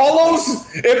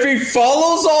 if he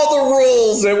follows all the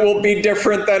rules, it will be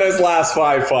different than his last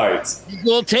 5 fights.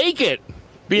 We'll take it.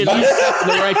 Be at least in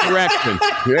the right direction.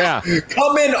 Yeah.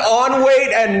 Come in on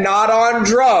weight and not on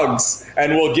drugs,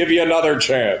 and we'll give you another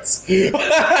chance. What's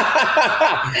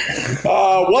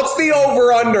the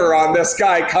over-under on this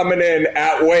guy coming in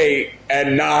at weight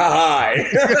and not high?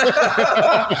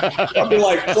 I'll be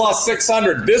like plus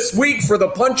 600 this week for the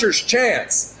puncher's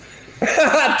chance.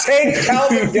 Take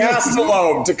Kelvin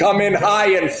Gastelum to come in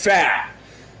high and fat.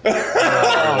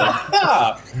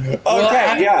 I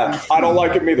don't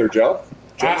like him either, Joe.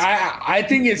 I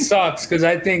think it sucks because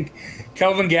I think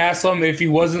Kelvin Gastelum, if he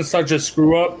wasn't such a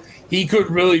screw up, he could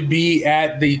really be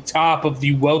at the top of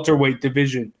the welterweight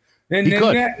division. And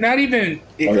not even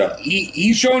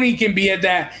he's shown he can be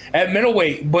at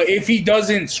middleweight, but if he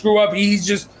doesn't screw up,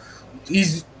 he's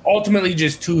ultimately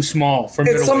just too small for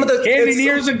middleweight.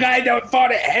 Cannonier's a guy that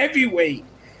fought at heavyweight,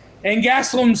 and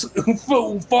Gastelum's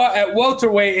fought at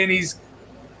welterweight, and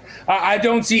I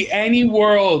don't see any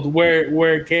world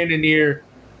where Cannonier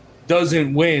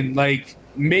doesn't win. Like,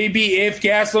 maybe if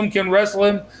Gastelum can wrestle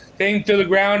him to the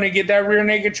ground and get that rear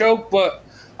naked choke, but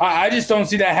I just don't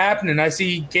see that happening. I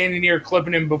see Cannonier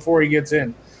clipping him before he gets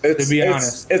in, to be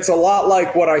honest. It's a lot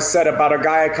like what I said about a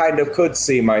guy I kind of could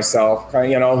see myself,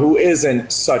 you know, who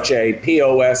isn't such a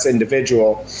POS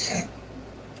individual.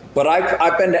 But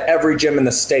I've been to every gym in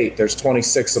the state. There's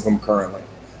 26 of them currently.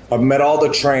 I've met all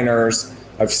the trainers.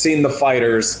 I've seen the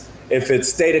fighters. If it's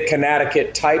state of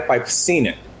Connecticut type, I've seen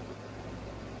it.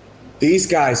 These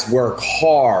guys work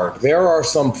hard. There are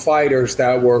some fighters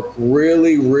that work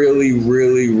really, really,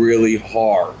 really, really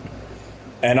hard.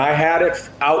 And I had it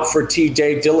out for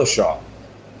TJ Dillashaw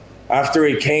after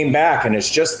he came back, and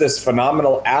it's just this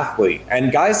phenomenal athlete.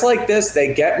 And guys like this,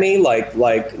 they get me like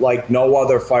no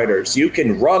other fighters. You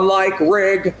can run like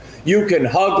Rig, you can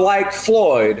hug like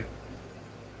Floyd,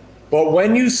 but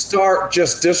when you start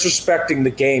just disrespecting the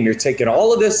game, you're taking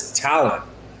all of this talent.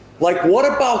 Like, what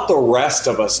about the rest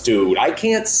of us, dude? I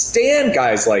can't stand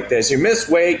guys like this. You miss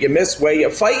weight, you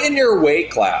fight in your weight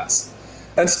class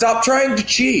and stop trying to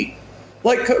cheat.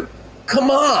 Like, come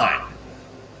on.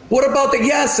 What about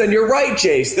yes, and you're right,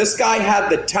 Jace. This guy had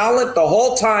the talent the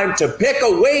whole time to pick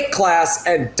a weight class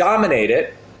and dominate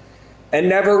it, and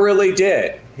never really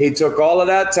did. He took all of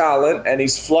that talent, and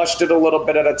he's flushed it a little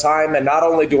bit at a time, and not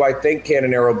only do I think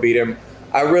Cannonier will beat him,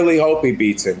 I really hope he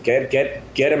beats him. Get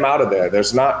him out of there.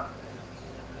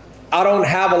 I don't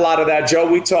have a lot of that, Joe.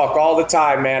 We talk all the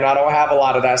time, man. I don't have a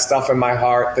lot of that stuff in my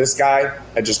heart. This guy,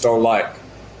 I just don't like.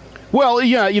 Well,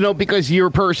 yeah, you know, because you're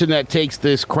a person that takes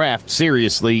this craft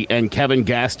seriously, and Kevin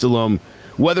Gastelum,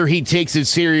 whether he takes it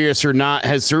serious or not,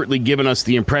 has certainly given us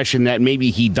the impression that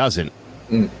maybe he doesn't.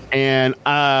 And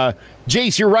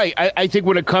Jace, you're right. I think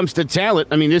when it comes to talent,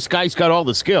 I mean, this guy's got all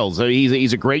the skills.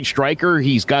 He's a great striker.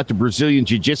 He's got the Brazilian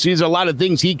jiu-jitsu. There's a lot of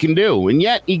things he can do. And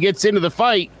yet he gets into the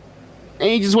fight, and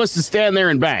he just wants to stand there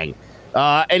and bang.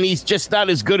 And he's just not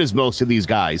as good as most of these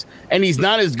guys. And he's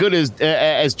not as good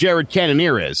as Jared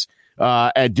Cannonier is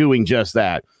at doing just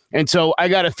that. And so I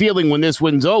got a feeling when this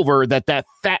one's over that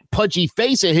fat, pudgy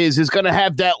face of his is going to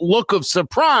have that look of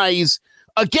surprise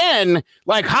again,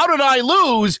 like, how did I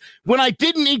lose when I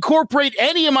didn't incorporate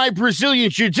any of my Brazilian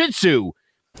jiu-jitsu?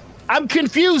 I'm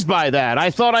confused by that.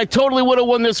 I thought I totally would have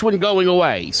won this one going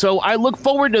away. So I look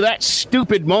forward to that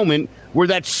stupid moment where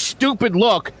that stupid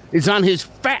look is on his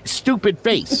fat, stupid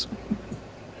face.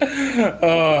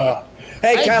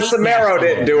 Hey, Casemiro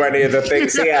didn't do any of the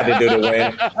things he had to do to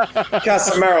win.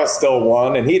 Casemiro still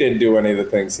won, and he didn't do any of the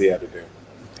things he had to do.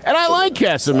 And I like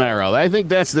Casemiro. I think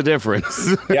that's the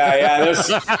difference. Yeah,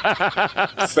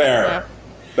 that's fair.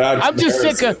 I'm just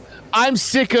sick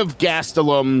of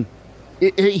Gastelum.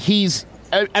 This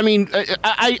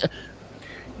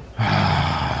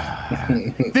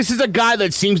is a guy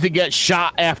that seems to get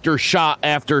shot after shot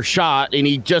after shot, and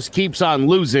he just keeps on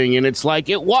losing. And it's like,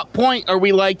 at what point are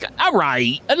we like, all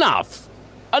right, enough?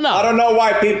 I don't know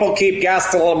why people keep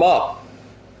Gastelum up.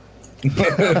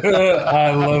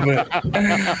 I love it.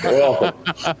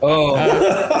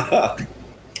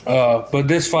 But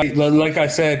this fight, like I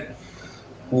said,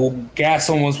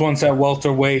 Gastelum was once at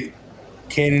welterweight.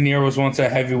 Cannonier was once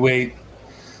at heavyweight.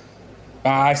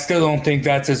 I still don't think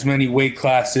that's as many weight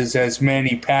classes as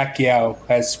Manny Pacquiao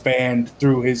has spanned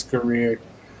through his career.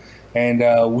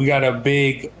 And we got a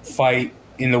big fight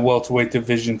in the welterweight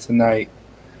division tonight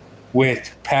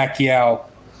with Pacquiao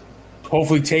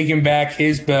hopefully taking back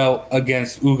his belt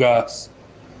against Ugas.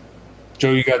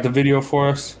 Joe, you got the video for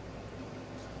us?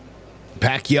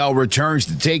 Pacquiao returns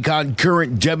to take on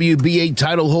current WBA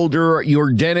title holder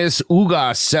Yordenis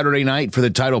Ugas Saturday night for the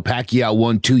title Pacquiao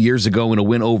won 2 years ago in a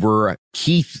win over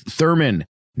Keith Thurman.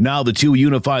 Now the two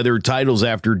unify their titles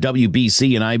after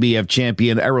WBC and IBF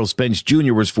champion Errol Spence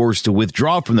Jr. was forced to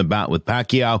withdraw from the bout with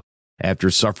Pacquiao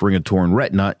after suffering a torn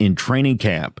retina in training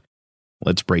camp.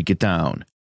 Let's break it down.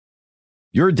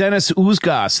 Yordenis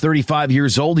Ugas, 35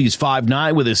 years old. He's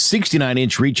 5'9", with a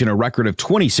 69-inch reach and a record of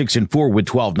 26-4 with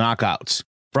 12 knockouts.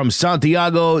 From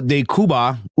Santiago de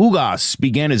Cuba, Ugas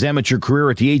began his amateur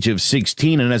career at the age of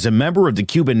 16 and as a member of the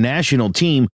Cuban national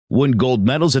team, won gold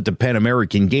medals at the Pan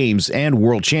American Games and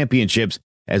World Championships,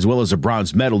 as well as a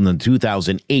bronze medal in the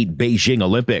 2008 Beijing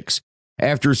Olympics.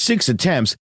 After 6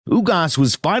 attempts, Ugas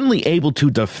was finally able to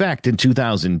defect in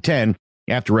 2010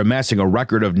 after amassing a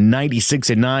record of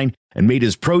 96-9 and made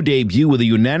his pro debut with a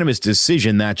unanimous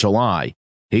decision that July.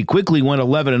 He quickly went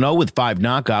 11-0 with 5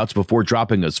 knockouts before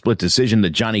dropping a split decision to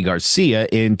Johnny Garcia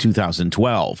in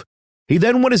 2012. He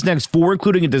then won his next 4,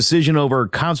 including a decision over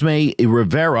Cosme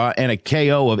Rivera and a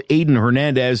KO of Aiden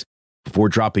Hernandez, before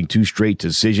dropping 2 straight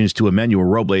decisions to Emmanuel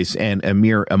Robles and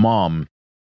Amir Imam.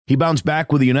 He bounced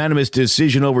back with a unanimous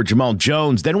decision over Jamal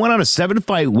Jones, then went on a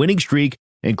 7-fight winning streak,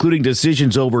 including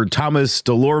decisions over Thomas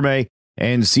Delorme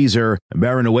and Cesar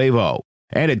Barrenuevo,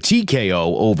 and a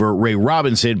TKO over Ray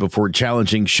Robinson before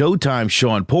challenging Showtime's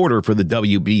Sean Porter for the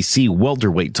WBC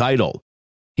welterweight title.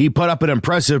 He put up an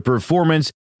impressive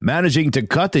performance, managing to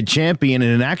cut the champion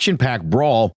in an action-packed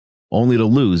brawl, only to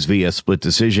lose via split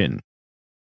decision.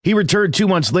 He returned 2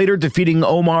 months later, defeating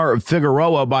Omar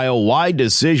Figueroa by a wide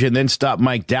decision, then stopped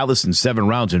Mike Dallas in 7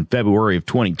 rounds in February of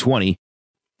 2020.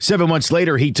 7 months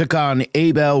later, he took on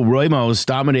Abel Ramos,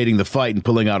 dominating the fight and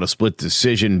pulling out a split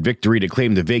decision victory to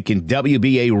claim the vacant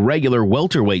WBA regular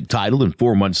welterweight title, and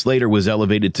 4 months later was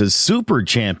elevated to super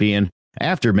champion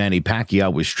after Manny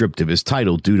Pacquiao was stripped of his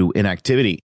title due to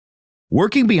inactivity.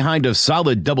 Working behind a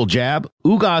solid double jab,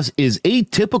 Ugas is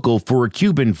atypical for a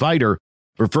Cuban fighter,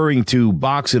 preferring to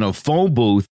box in a phone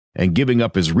booth and giving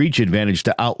up his reach advantage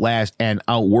to outlast and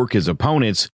outwork his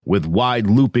opponents with wide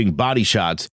looping body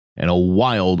shots and a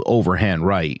wild overhand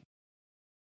right.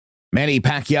 Manny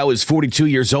Pacquiao is 42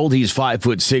 years old. He's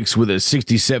 5'6" with a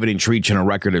 67-inch reach and a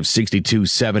record of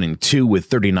 62-7-2 with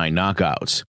 39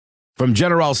 knockouts. From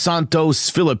General Santos,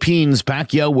 Philippines,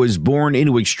 Pacquiao was born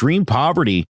into extreme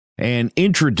poverty and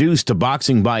introduced to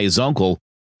boxing by his uncle,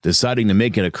 deciding to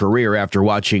make it a career after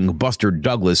watching Buster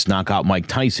Douglas knock out Mike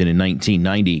Tyson in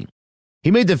 1990. He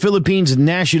made the Philippines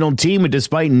national team, and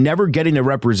despite never getting to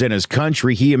represent his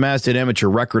country, he amassed an amateur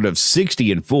record of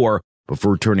 60-4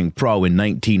 before turning pro in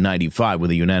 1995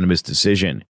 with a unanimous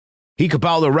decision. He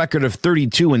compiled a record of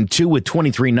 32-2 with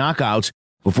 23 knockouts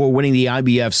before winning the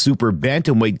IBF Super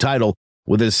Bantamweight title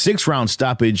with a 6-round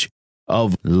stoppage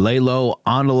of Lalo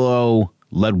Anilo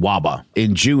Ledwaba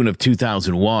in June of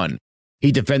 2001.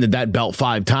 He defended that belt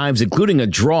 5 times, including a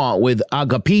draw with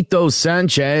Agapito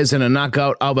Sanchez and a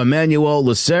knockout of Emmanuel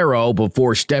Lucero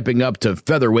before stepping up to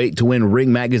featherweight to win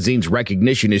Ring Magazine's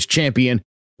recognition as champion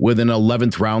with an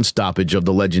 11th round stoppage of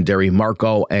the legendary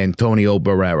Marco Antonio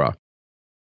Barrera.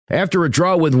 After a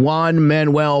draw with Juan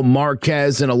Manuel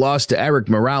Marquez and a loss to Eric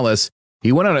Morales,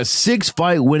 he went on a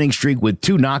 6-fight winning streak with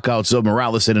 2 knockouts of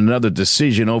Morales and another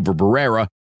decision over Barrera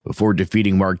before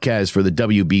defeating Marquez for the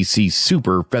WBC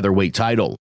Super Featherweight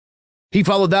title. He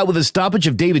followed that with a stoppage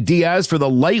of David Diaz for the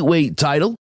lightweight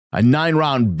title, a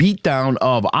 9-round beatdown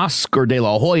of Oscar De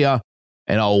La Hoya,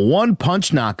 and a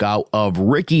 1-punch knockout of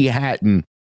Ricky Hatton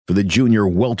for the junior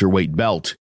welterweight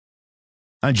belt.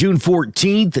 On June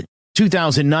 14th,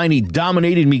 2009, he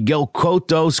dominated Miguel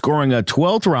Cotto, scoring a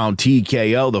 12th round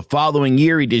TKO. The following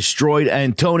year, he destroyed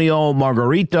Antonio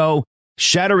Margarito,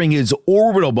 shattering his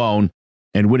orbital bone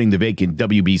and winning the vacant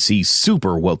WBC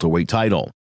Super Welterweight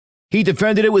title. He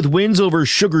defended it with wins over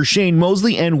Sugar Shane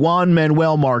Mosley and Juan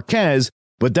Manuel Marquez,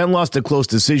 but then lost a close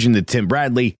decision to Tim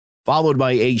Bradley, followed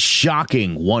by a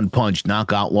shocking 1-punch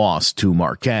knockout loss to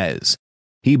Marquez.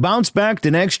 He bounced back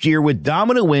the next year with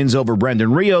dominant wins over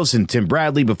Brendan Rios and Tim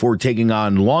Bradley before taking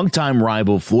on longtime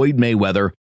rival Floyd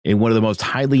Mayweather in one of the most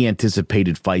highly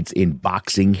anticipated fights in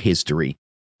boxing history.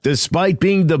 Despite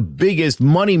being the biggest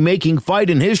money-making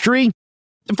fight in history,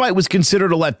 the fight was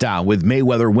considered a letdown, with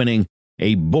Mayweather winning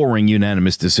a boring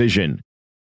unanimous decision.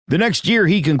 The next year,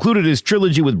 he concluded his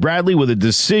trilogy with Bradley with a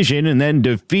decision and then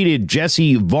defeated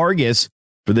Jesse Vargas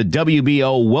for the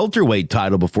WBO welterweight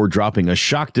title before dropping a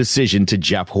shock decision to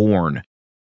Jeff Horn.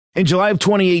 In July of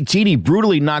 2018, he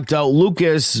brutally knocked out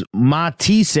Lucas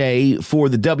Matisse for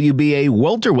the WBA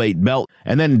welterweight belt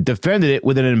and then defended it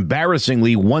with an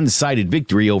embarrassingly one-sided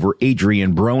victory over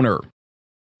Adrian Broner.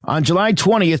 On July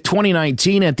 20th,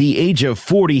 2019, at the age of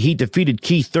 40, he defeated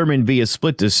Keith Thurman via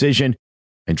split decision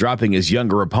and dropping his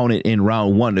younger opponent in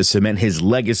round 1 to cement his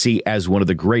legacy as one of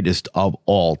the greatest of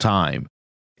all time.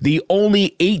 The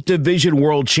only 8-division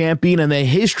world champion in the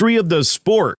history of the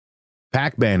sport,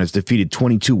 Pac-Man has defeated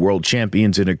 22 world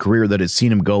champions in a career that has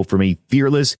seen him go from a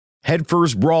fearless,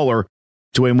 head-first brawler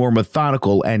to a more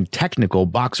methodical and technical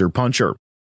boxer-puncher.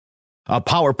 A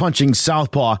power-punching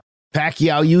southpaw,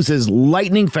 Pacquiao uses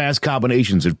lightning-fast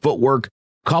combinations and footwork,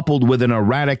 coupled with an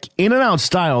erratic in-and-out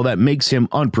style that makes him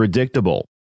unpredictable.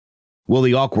 Will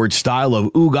the awkward style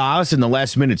of Ugas and the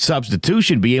last-minute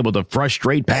substitution be able to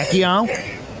frustrate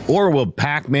Pacquiao? Or will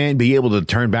Pac-Man be able to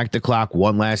turn back the clock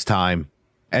one last time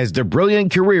as the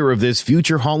brilliant career of this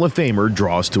future Hall of Famer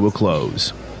draws to a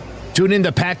close? Tune in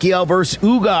to Pacquiao vs.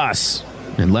 Ugas,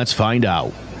 and let's find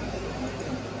out.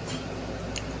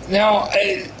 Now,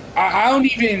 I don't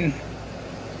even...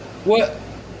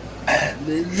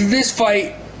 This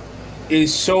fight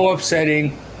is so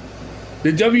upsetting.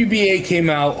 The WBA came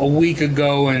out a week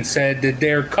ago and said that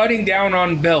they're cutting down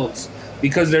on belts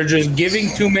because they're just giving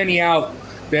too many out,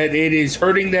 that it is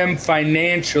hurting them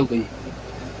financially.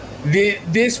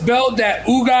 This belt that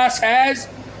Ugas has,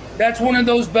 that's one of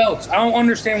those belts. I don't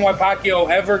understand why Pacquiao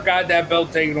ever got that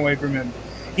belt taken away from him.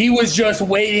 He was just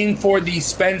waiting for the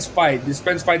Spence fight. The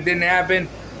Spence fight didn't happen.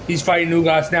 He's fighting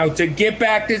Ugas now to get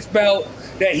back this belt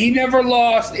that he never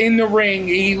lost in the ring.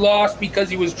 He lost because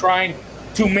he was trying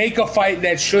to make a fight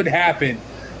that should happen.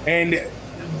 And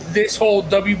this whole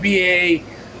WBA,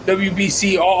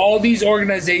 WBC, all these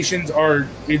organizations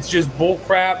it's just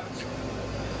bullcrap.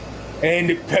 And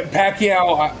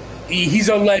Pacquiao, he's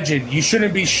a legend. You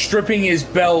shouldn't be stripping his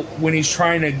belt when he's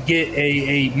trying to get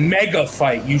a mega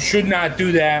fight. You should not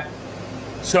do that.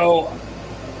 So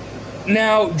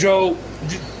now, Joe,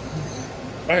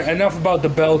 enough about the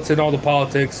belts and all the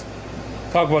politics.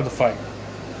 Talk about the fight.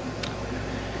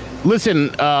 Listen,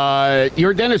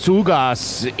 Yordenis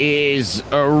Ugas is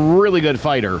a really good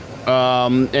fighter,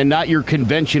 and not your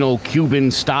conventional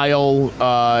Cuban style.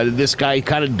 This guy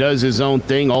kind of does his own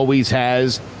thing, always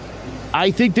has. I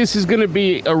think this is going to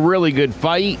be a really good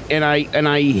fight, and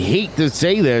I hate to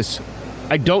say this,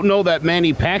 I don't know that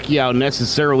Manny Pacquiao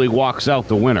necessarily walks out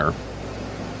the winner.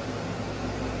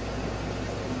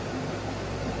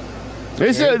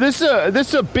 This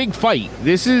is a big fight.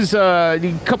 This is a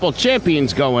couple of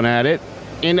champions going at it.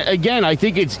 And again, I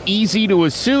think it's easy to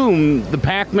assume the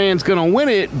Pac-Man's going to win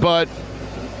it, but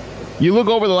you look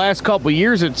over the last couple of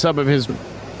years at some of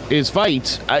his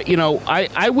fights,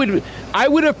 I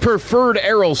would have preferred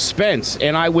Errol Spence,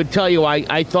 and I would tell you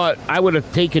I thought I would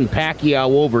have taken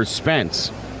Pacquiao over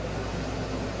Spence.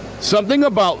 Something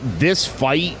about this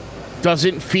fight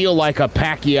doesn't feel like a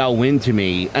Pacquiao win to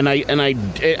me, and I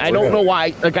don't know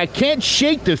why. Like, I can't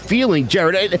shake the feeling,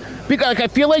 Jared, because I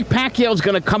feel like Pacquiao's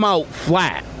going to come out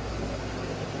flat.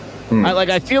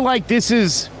 I feel like this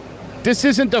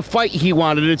isn't the fight he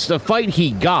wanted. It's the fight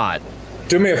he got.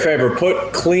 Do me a favor.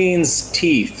 Put Clean's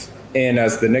teeth in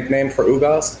as the nickname for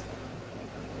Ugas.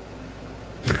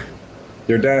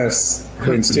 Your Dennis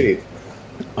Clean's teeth.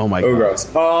 Oh my God. Ugas.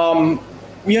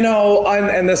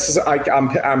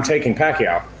 I'm taking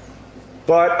Pacquiao,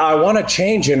 but I want to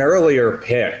change an earlier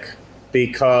pick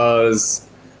because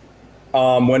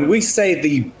when we say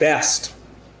the best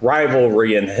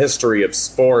rivalry in the history of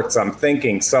sports, I'm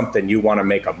thinking something you want to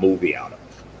make a movie out of.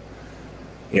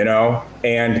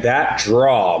 And that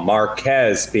draw,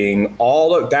 Marquez being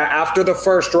all of that after the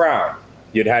first round,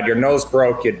 you'd had your nose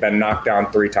broke, you'd been knocked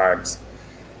down 3 times.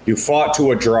 You fought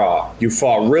to a draw. You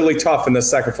fought really tough in the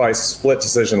second fight, split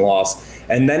decision loss.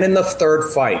 And then in the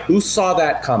third fight, who saw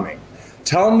that coming?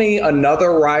 Tell me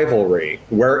another rivalry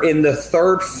where in the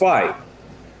third fight,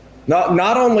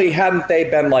 not only hadn't they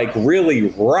been like really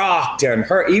rocked and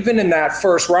hurt, even in that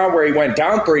first round where he went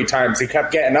down 3 times, he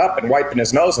kept getting up and wiping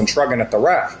his nose and shrugging at the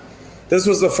ref. This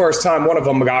was the first time one of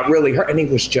them got really hurt and he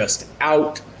was just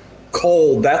out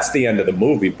cold. That's the end of the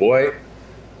movie, boy.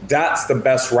 That's the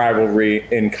best rivalry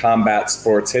in combat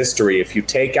sports history. If you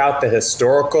take out the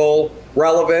historical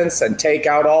relevance and take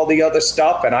out all the other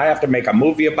stuff, and I have to make a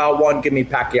movie about one, give me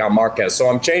Pacquiao Marquez. So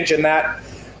I'm changing that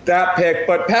pick.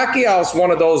 But Pacquiao's one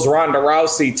of those Ronda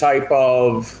Rousey type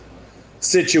of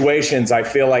situations, I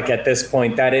feel like at this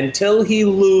point, that until he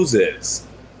loses,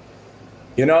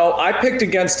 I picked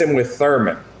against him with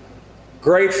Thurman.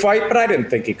 Great fight, but I didn't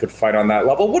think he could fight on that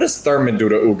level. What does Thurman do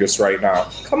to Ugas right now?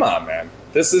 Come on, man.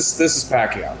 This is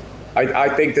Pacquiao. I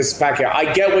think this is Pacquiao.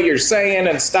 I get what you're saying,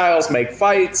 and styles make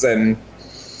fights, and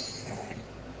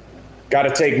got to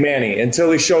take Manny until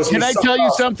he shows me. Can I tell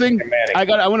you something? I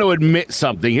want to admit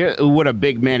something. What a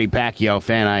big Manny Pacquiao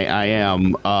fan I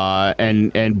am,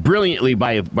 and brilliantly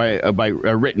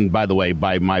written, by the way,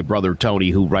 by my brother Tony,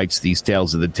 who writes these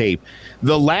Tales of the Tape.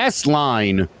 The last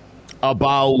line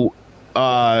about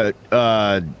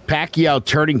Pacquiao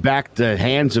turning back the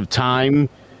hands of time,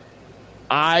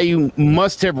 I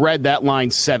must have read that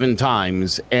line 7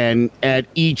 times, and at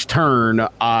each turn,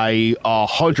 I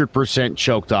 100%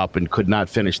 choked up and could not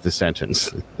finish the sentence.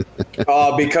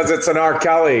 Because it's an R.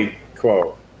 Kelly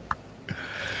quote.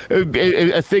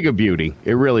 A thing of beauty.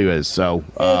 It really is. So,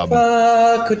 if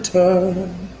I could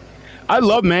turn. I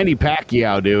love Manny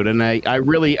Pacquiao, dude, and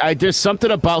I there's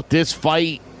something about this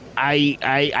fight.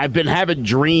 I've been having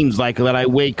dreams like that. I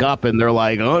wake up and they're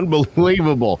like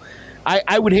unbelievable.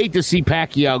 I would hate to see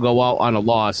Pacquiao go out on a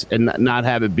loss and not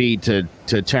have it be to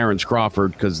Terrence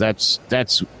Crawford, because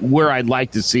that's where I'd like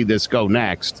to see this go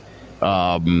next,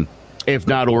 if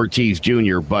not Ortiz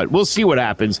Jr. But we'll see what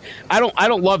happens. I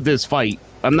don't love this fight.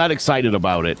 I'm not excited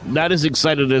about it. Not as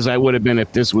excited as I would have been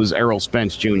if this was Errol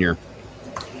Spence Jr.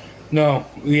 No,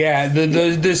 yeah,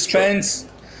 the Spence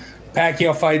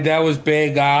Pacquiao fight, that was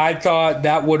big. I thought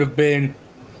that would have been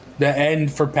the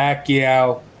end for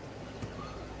Pacquiao.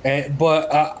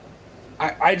 But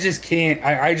I just can't.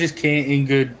 I just can't, in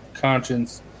good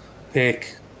conscience,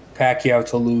 pick Pacquiao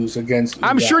to lose against.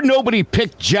 I'm sure nobody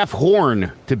picked Jeff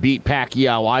Horn to beat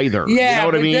Pacquiao either. Yeah, you know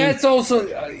what I mean? That's also.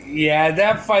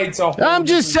 That fight's a whole. I'm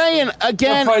just saying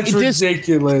again. That fight's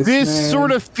ridiculous. This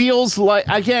sort of feels like,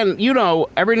 again,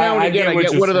 every now and again I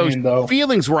get one of those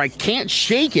feelings where I can't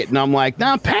shake it, and I'm like,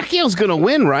 nah, Pacquiao's gonna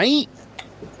win, right?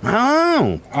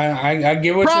 Oh, I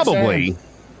get what you're saying. Probably.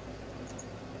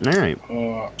 All right.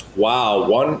 Wow.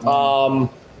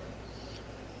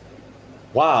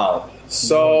 Wow.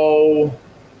 So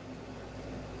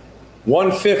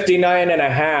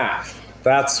 159.5.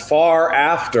 That's far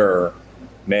after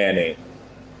Manny.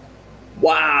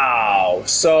 Wow.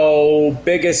 So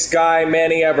biggest guy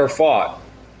Manny ever fought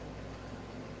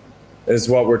is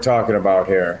what we're talking about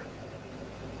here.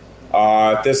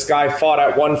 This guy fought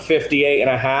at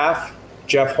 158.5.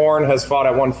 Jeff Horn has fought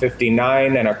at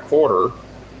 159.25.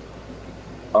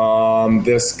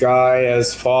 This guy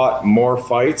has fought more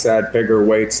fights at bigger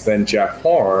weights than Jeff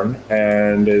Horn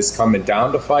and is coming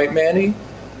down to fight Manny.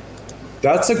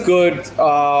 That's a good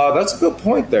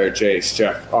point there,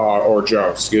 Jeff Horn.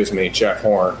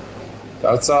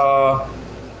 That's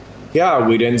yeah,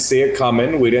 we didn't see it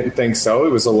coming. We didn't think so.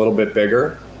 He was a little bit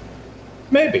bigger.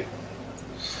 Maybe.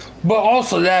 But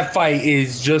also that fight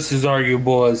is just as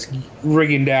arguable as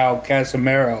Rigondeaux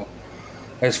Casimero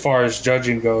as far as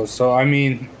judging goes. So, I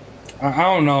mean, I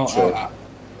don't know. Sure.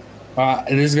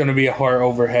 It is going to be a heart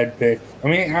over head pick. I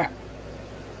mean,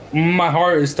 my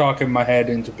heart is talking my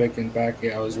head into picking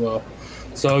Pacquiao as well.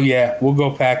 So, yeah, we'll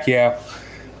go Pacquiao.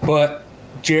 But,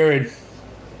 Jared,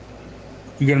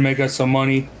 you going to make us some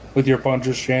money with your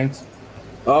puncher's chance?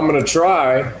 I'm going to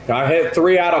try. I hit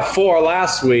 3 out of 4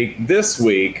 last week. This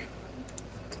week,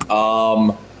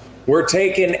 we're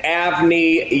taking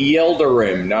Avni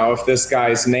Yildirim. Now, if this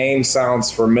guy's name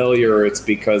sounds familiar, it's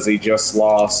because he just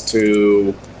lost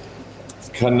to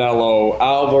Canelo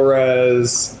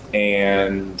Alvarez,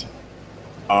 and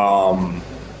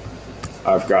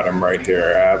I've got him right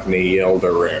here, Avni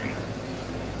Yildirim.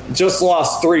 Just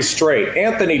lost 3 straight.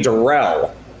 Anthony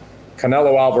Durrell,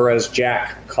 Canelo Alvarez,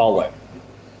 Jack Cullen.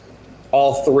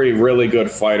 All 3 really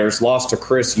good fighters. Lost to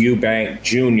Chris Eubank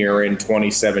Jr. in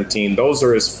 2017. Those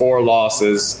are his 4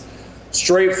 losses.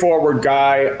 Straightforward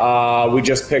guy. We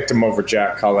just picked him over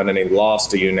Jack Cullen, and he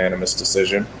lost a unanimous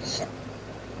decision.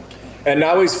 And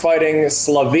now he's fighting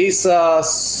Slavisa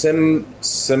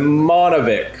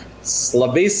Simonovic.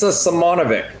 Slavisa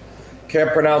Simonovic.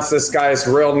 Can't pronounce this guy's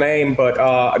real name, but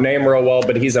name real well.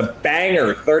 But he's a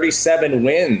banger. 37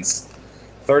 wins,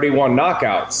 31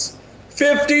 knockouts.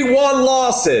 51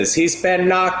 losses. He's been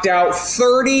knocked out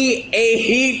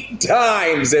 38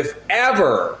 times, if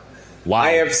ever. Wow.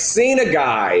 I have seen a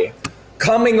guy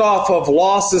coming off of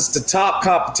losses to top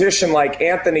competition like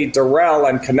Anthony Durrell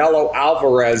and Canelo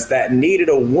Alvarez that needed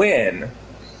a win.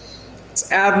 It's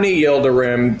Avni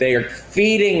Yildirim. They are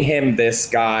feeding him this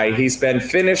guy. He's been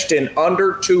finished in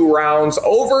under 2 rounds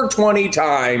over 20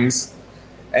 times.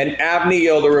 And Avni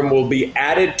Yildirim will be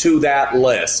added to that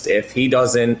list if he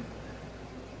doesn't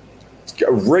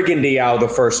Rigondeaux out of the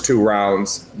first 2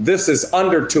 rounds. This is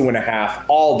under 2.5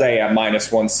 all day at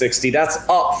 -160. That's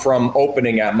up from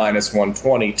opening at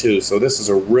 -122. So this is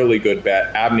a really good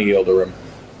bet. Avni Yildirim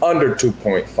under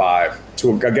 2.5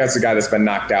 against a guy that's been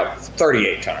knocked out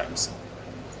 38 times.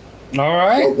 All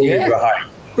right. Yeah.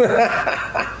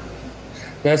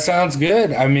 That sounds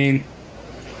good. I mean,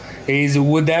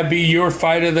 would that be your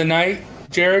fight of the night,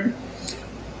 Jared?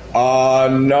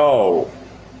 No.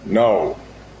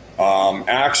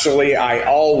 Actually, I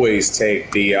always take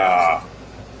the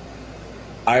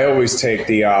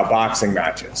boxing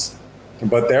matches,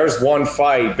 but there's one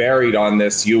fight buried on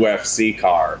this UFC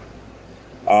card: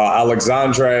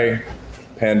 Alexandre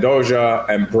Pantoja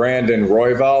and Brandon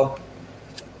Royval,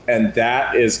 and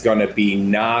that is going to be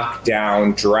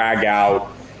knockdown, drag out.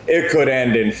 It could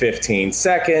end in 15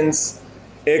 seconds.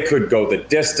 It could go the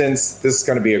distance. This is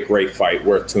going to be a great fight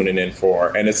worth tuning in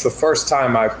for. And it's the first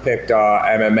time I've picked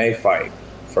MMA fight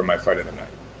for my fight of the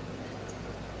night.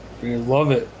 I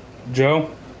love it. Joe?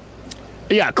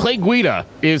 Yeah, Clay Guida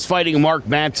is fighting Mark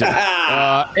Madsen.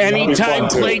 Anytime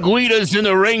Clay Guida's in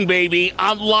the ring, baby,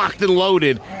 I'm locked and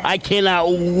loaded. I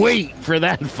cannot wait for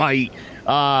that fight.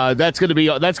 That's gonna be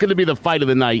the fight of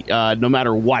the night, no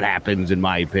matter what happens, in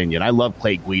my opinion. I love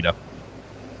Clay Guida.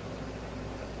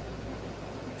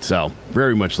 So,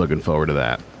 very much looking forward to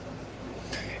that.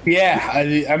 Yeah,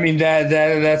 I mean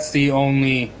that's the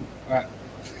only.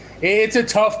 It's a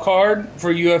tough card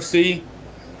for UFC,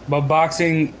 but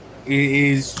boxing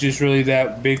is just really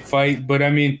that big fight. But I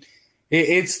mean,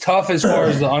 it's tough as far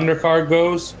as the undercard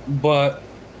goes. But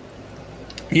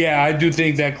yeah, I do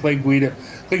think that Clay Guida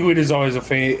is always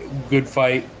a good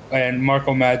fight, and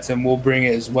Marco Madsen will bring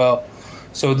it as well.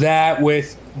 So that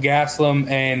with Gastelum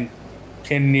and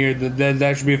Cannonier,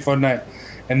 that should be a fun night.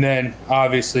 And then,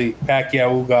 obviously,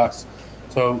 Pacquiao Ugas.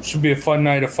 So it should be a fun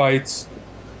night of fights.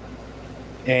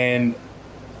 And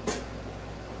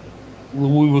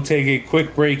we will take a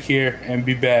quick break here and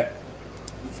be back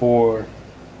to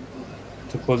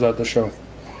close out the show.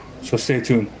 So stay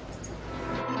tuned.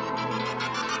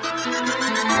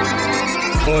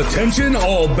 Attention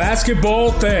all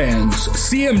basketball fans.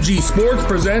 CMG Sports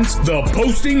presents the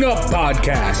Posting Up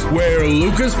Podcast, where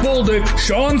Lucas Boldick,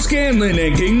 Sean Scanlon,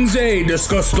 and Kings A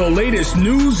discuss the latest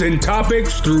news and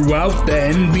topics throughout the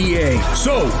NBA.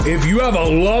 So, if you have a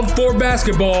love for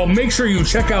basketball, make sure you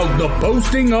check out the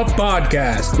Posting Up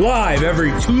Podcast, live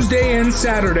every Tuesday and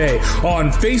Saturday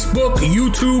on Facebook,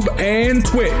 YouTube, and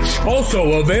Twitch.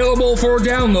 Also available for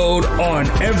download on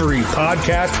every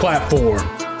podcast platform.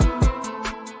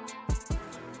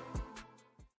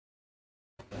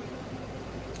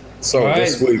 So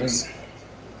this week's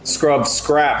Scrub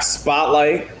Scrap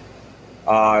Spotlight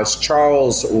is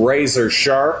Charles Razor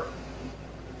Sharp.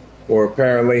 We're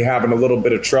apparently having a little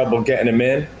bit of trouble getting him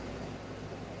in,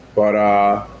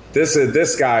 but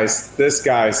this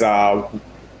guy's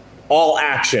all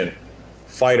action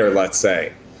fighter. Let's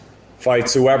say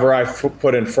fights whoever I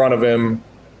put in front of him,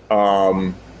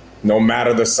 no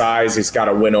matter the size. He's got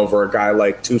to win over a guy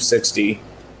like 260.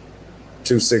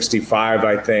 265,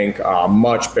 I think,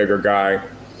 much bigger guy.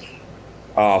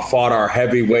 Fought our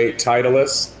heavyweight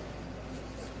titleist.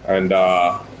 And,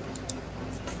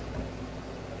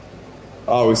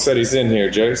 he said he's in here,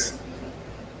 Jace.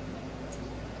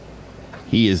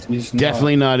 He's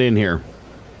definitely not in here.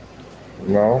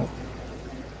 No.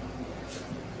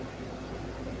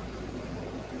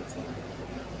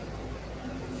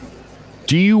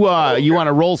 Do you want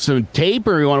to roll some tape,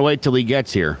 or you want to wait till he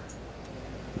gets here?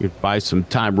 You buy some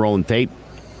time rolling tape.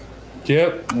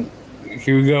 Yep.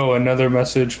 Here we go. Another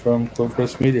message from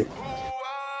Clovercrest Media.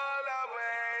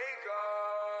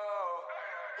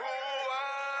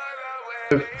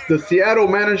 If the Seattle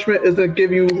management isn't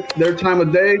give you their time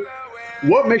of day,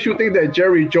 what makes you think that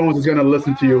Jerry Jones is going to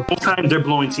listen to you? Full time, they're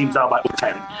blowing teams out by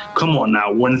 10. Come on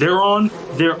now. When they're on,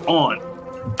 they're on.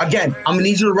 Again, I'm going to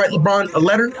need you to write LeBron a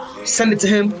letter, send it to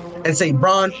him, and say,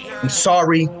 Bron, I'm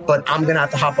sorry, but I'm going to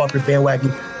have to hop off your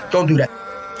bandwagon. Don't do that.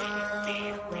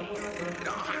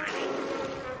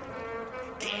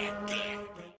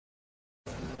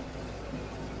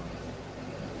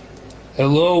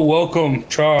 Hello, welcome,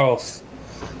 Charles.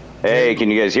 Hey,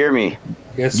 can you guys hear me?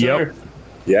 Yes, sir. Yep.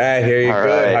 Yeah, I hear you All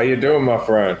good. right. How you doing, my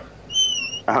friend?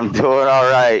 I'm doing all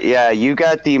right. Yeah, you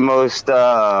got the most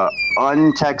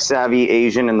untech savvy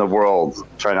Asian in the world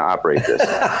trying to operate this.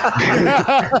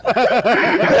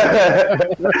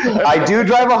 I do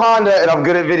drive a Honda, and I'm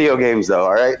good at video games, though.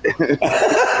 All right.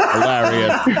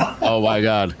 Hilarious. Oh my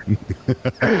God.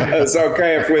 It's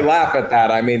okay if we laugh at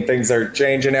that. I mean, things are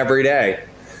changing every day.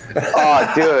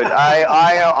 Oh, dude,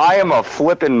 I am a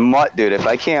flippin' mutt, dude. If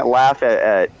I can't laugh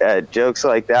at jokes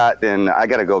like that, then I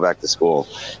got to go back to school.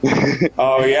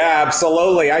 Oh yeah,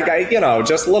 absolutely. I got,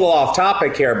 just a little off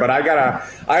topic here, but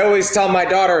I always tell my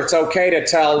daughter it's okay to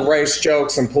tell race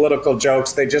jokes and political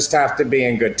jokes. They just have to be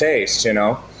in good taste, You've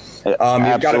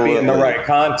got to be in the right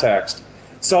context.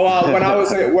 So when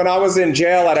I was in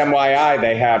jail at MYI,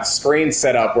 they have screens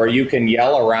set up where you can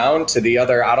yell around to the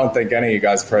other. I don't think any of you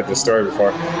guys have heard this story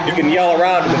before. You can yell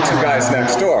around to the two guys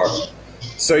next door.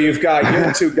 So you've got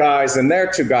your two guys and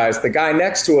their two guys. The guy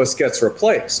next to us gets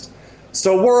replaced.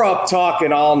 So we're up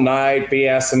talking all night,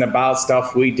 BSing about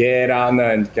stuff we did on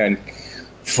and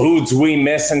foods we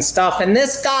miss and stuff. And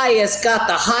this guy has got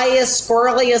the highest,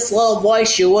 squirreliest little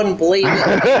voice you wouldn't believe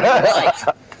it in your life.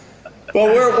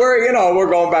 But we're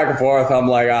going back and forth. I'm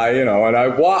like, and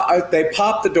they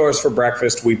pop the doors for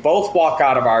breakfast. We both walk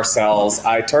out of our cells.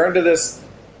 I turn to this.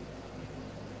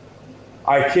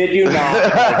 I kid you not.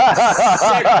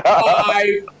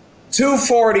 6'5",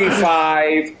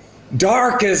 245,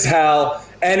 dark as hell.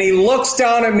 And he looks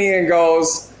down at me and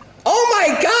goes, "Oh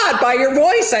my God, by your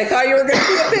voice, I thought you were going to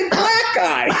be a big black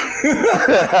guy."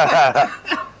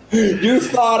 You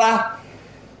thought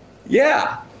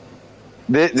yeah.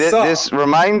 This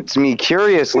reminds me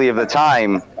curiously of the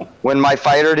time when my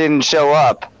fighter didn't show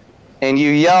up, and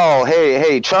you yell,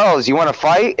 hey, Charles, you want to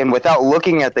fight? And without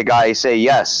looking at the guy, you say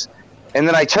yes. And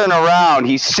then I turn around,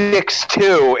 he's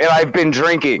 6'2", and I've been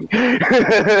drinking.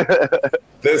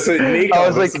 This is Nico. I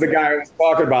was this is the guy I was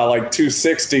talking about, like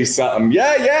 260 something.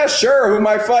 Yeah, sure. Who am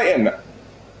I fighting?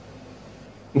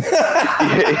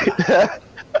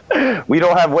 We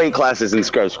don't have weight classes in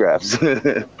Scraps.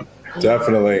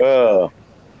 Definitely.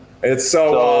 It's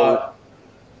so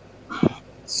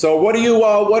what do you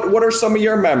what are some of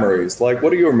your memories? Like,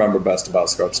 what do you remember best about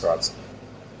Scrubs?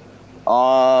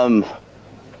 The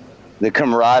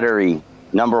camaraderie,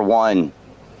 number one.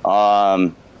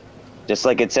 Just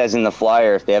like it says in the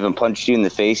flyer, if they haven't punched you in the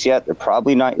face yet, they're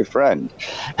probably not your friend.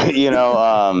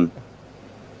 That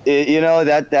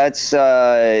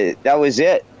was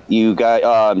it. You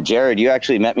got Jared. You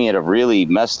actually met me at a really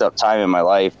messed up time in my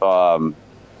life.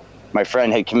 My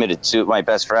friend had committed to my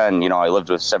best friend. I lived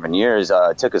with 7 years.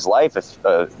 Took his life.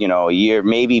 A year,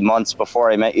 maybe months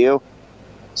before I met you.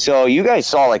 So you guys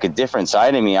saw like a different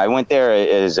side of me. I went there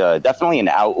as definitely an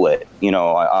outlet.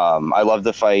 I love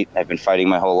the fight. I've been fighting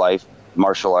my whole life.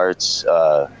 Martial arts,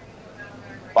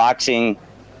 boxing.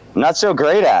 I'm not so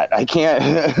great at. I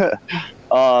can't.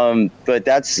 But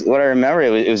that's what I remember.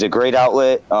 It was a great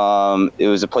outlet. It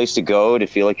was a place to go to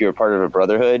feel like you were part of a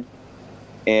brotherhood.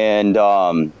 And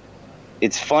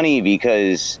it's funny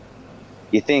because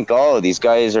you think, oh, these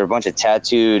guys are a bunch of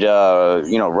tattooed,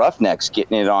 roughnecks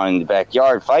getting it on in the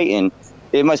backyard fighting.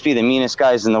 They must be the meanest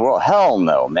guys in the world. Hell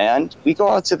no, man. We go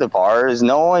out to the bars. We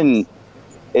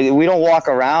don't walk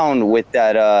around with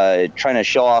that trying to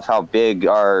show off how big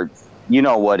our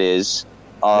what is.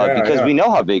 Because we know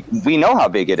how big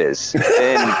it is,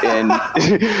 and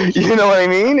you know what I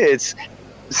mean.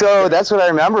 So that's what I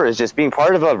remember is just being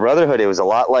part of a brotherhood. It was a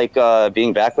lot like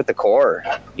being back with the core.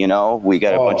 We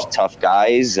got a bunch of tough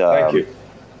guys. Thank you.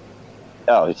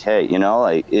 Oh, hey,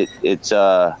 it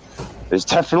was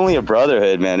definitely a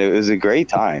brotherhood, man. It was a great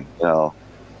time,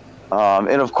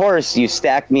 And of course, you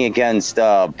stacked me against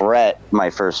Brett my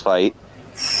first fight.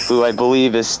 who I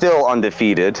believe is still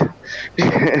undefeated.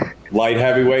 Light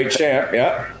heavyweight champ,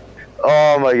 yeah.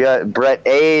 Oh my God, Brett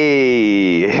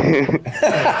A.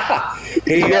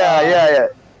 Yeah.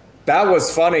 That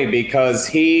was funny because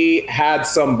he had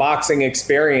some boxing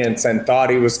experience and thought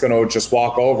he was going to just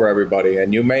walk over everybody.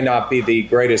 And you may not be the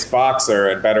greatest boxer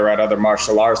and better at other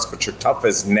martial arts, but you're tough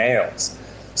as nails.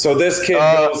 So this kid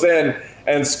goes in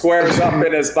and squares up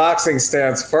in his boxing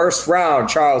stance. First round,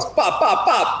 Charles,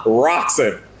 pop, rocks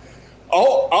him.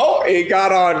 Oh, he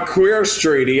got on Queer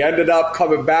Street. He ended up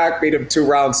coming back, beat him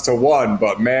 2-1.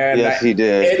 But, man, yes, he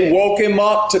did. It woke him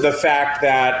up to the fact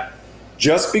that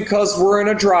just because we're in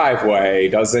a driveway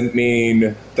doesn't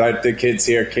mean that the kids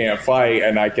here can't fight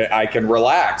and I can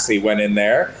relax. He went in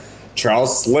there.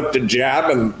 Charles slipped a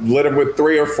jab and lit him with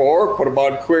 3 or 4, put him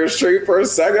on Queer Street for a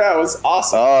second. That was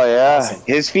awesome. Oh, yeah. Awesome.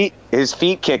 His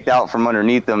feet kicked out from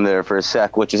underneath him there for a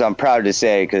sec, which is I'm proud to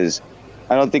say because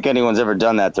I don't think anyone's ever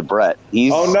done that to Brett.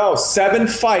 Oh, no. 7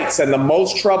 fights, and the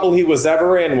most trouble he was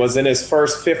ever in was in his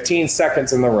first 15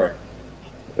 seconds in the ring.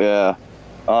 Yeah.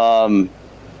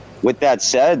 With that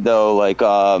said, though, like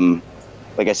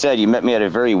I said, you met me at a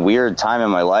very weird time in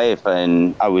my life,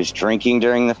 and I was drinking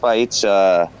during the fights.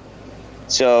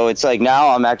 So it's like now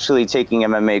I'm actually taking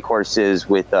MMA courses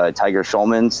with Tiger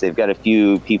Schulmans. They've got a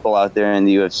few people out there in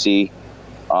the UFC.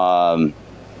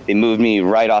 They moved me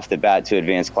right off the bat to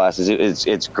advanced classes.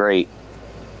 It's great.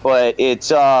 But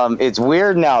it's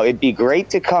weird now. It'd be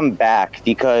great to come back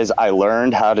because I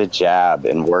learned how to jab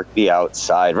and work the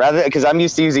outside rather because I'm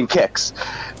used to using kicks.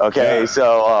 Okay, yeah.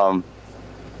 So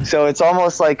it's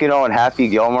almost like, in Happy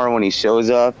Gilmore when he shows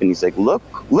up and he's like, look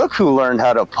who learned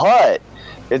how to putt.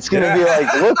 It's gonna be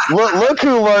like, look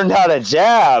who learned how to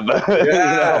jab.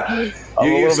 Yeah.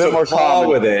 You used to more paw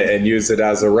with it and use it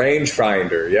as a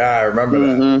rangefinder. Yeah, I remember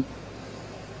that.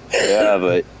 Yeah,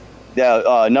 but.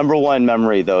 Yeah, number one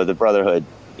memory though, the brotherhood.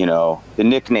 The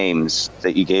nicknames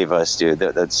that you gave us, dude.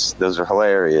 Those are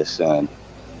hilarious, and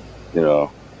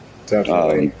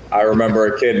definitely. I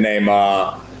remember a kid named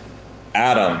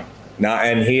Adam.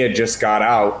 And he had just got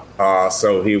out,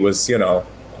 so he was,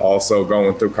 also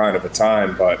going through kind of a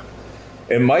time. But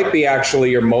it might be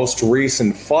actually your most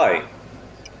recent fight.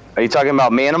 Are you talking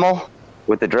about Manimal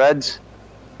with the dreads?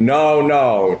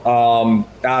 No.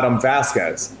 Adam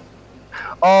Vasquez.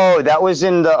 Oh, that was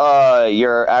in the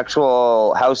your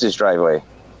actual house's driveway.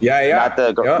 Yeah.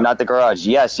 Not the garage.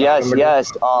 Yes.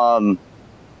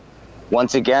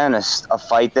 Once again, a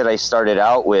fight that I started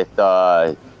out with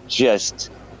just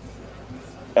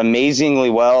amazingly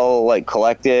well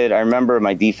collected. I remember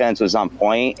my defense was on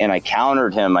point, and I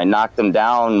countered him. I knocked him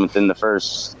down within the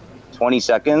first 20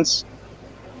 seconds.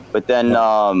 But then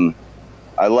I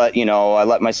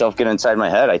let myself get inside my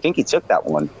head. I think he took that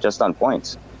one just on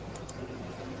points.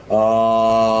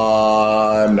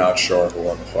 I'm not sure who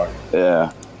won the fight.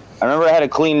 Yeah. I remember I had a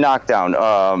clean knockdown.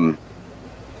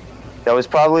 That was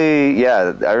probably,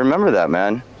 I remember that,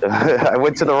 man. I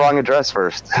went to the wrong address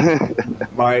first.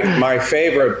 My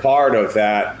favorite part of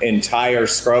that entire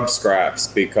Scrub Scraps,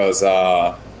 because,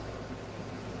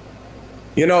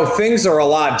 things are a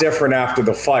lot different after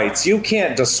the fights. You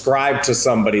can't describe to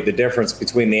somebody the difference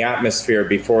between the atmosphere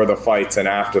before the fights and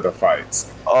after the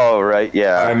fights. Oh, right,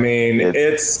 yeah. I mean,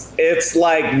 it's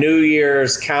like New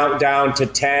Year's countdown to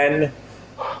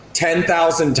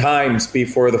 10,000 times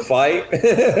before the fight.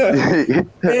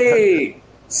 Hey,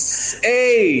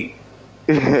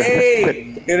 and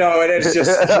it's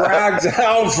just dragged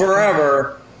out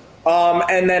forever.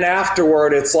 And then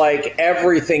afterward, it's like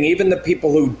everything, even the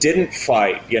people who didn't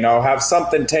fight, have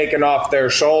something taken off their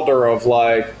shoulder of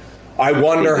like, I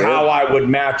wonder how I would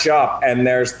match up. And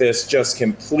there's this just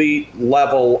complete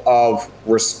level of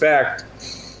respect.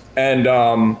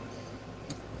 And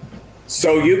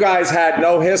so you guys had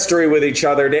no history with each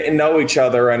other, didn't know each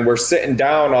other, and we're sitting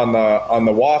down on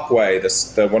the walkway,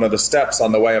 the one of the steps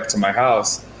on the way up to my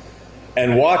house,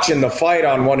 and watching the fight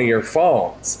on one of your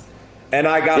phones. And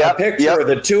I got a picture of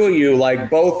the two of you,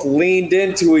 both leaned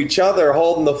into each other,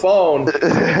 holding the phone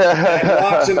and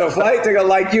watching the fight together,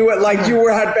 like you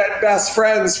had been best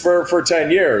friends for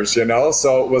 10 years,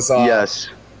 So it was yes.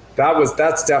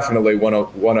 That's definitely one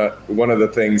of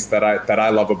the things that I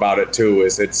love about it too,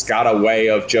 is it's got a way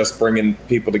of just bringing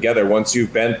people together. Once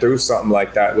you've been through something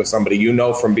like that with somebody,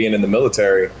 from being in the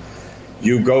military,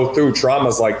 you go through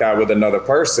traumas like that with another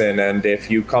person, and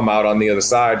if you come out on the other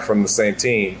side from the same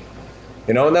team.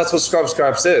 And that's what Scrub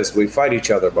Scraps is. We fight each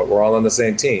other, but we're all on the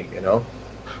same team,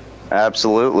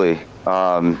 Absolutely.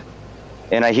 And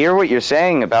I hear what you're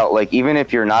saying about, even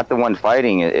if you're not the one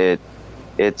fighting, it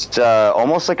it's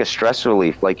almost like a stress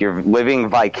relief. Like you're living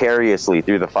vicariously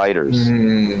through the fighters,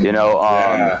 you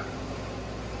know?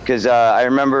 Because I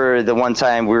remember the one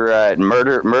time we were at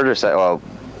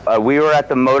we were at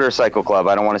the motorcycle club.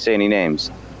 I don't want to say any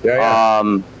names.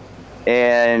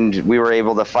 And we were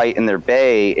able to fight in their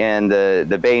bay, and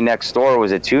the bay next door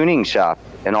was a tuning shop,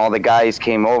 and all the guys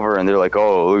came over and they're like,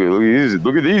 oh,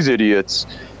 look at these idiots.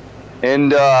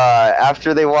 And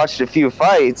after they watched a few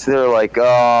fights, they're like,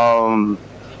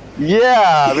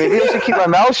 yeah, maybe I should keep my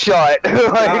mouth shut.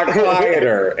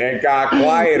 It got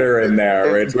quieter in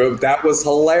there. That was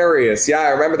hilarious. Yeah, I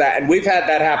remember that. And we've had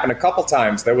that happen a couple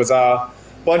times. There was a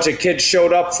bunch of kids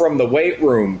showed up from the weight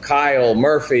room, Kyle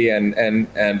Murphy and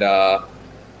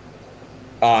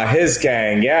his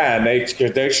gang. Yeah, and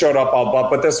they showed up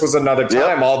but this was another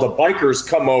time. All the bikers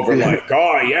come over like,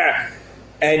 oh, yeah.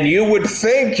 And you would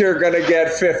think you're going to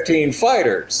get 15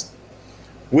 fighters.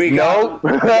 We got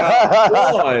one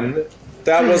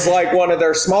that was like one of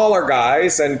their smaller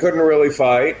guys and couldn't really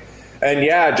fight. And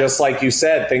yeah, just like you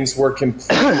said, things were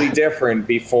completely different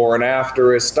before and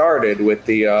after it started with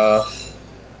the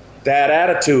that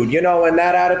attitude. You know, and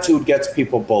that attitude gets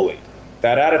people bullied.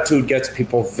 That attitude gets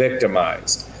people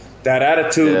victimized. That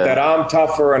attitude that I'm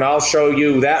tougher and I'll show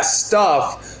you, that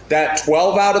stuff that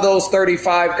 12 out of those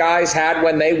 35 guys had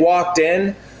when they walked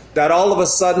in, that all of a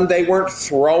sudden they weren't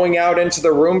throwing out into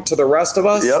the room to the rest of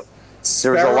us.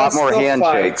 There was a lot more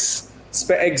handshakes.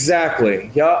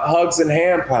 Exactly. Yeah, hugs and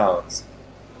hand pounds.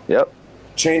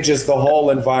 Changes the whole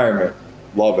environment.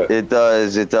 Love it. It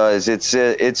does. It's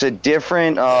a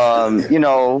different, you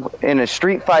know, in a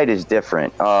street fight is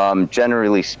different,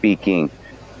 generally speaking.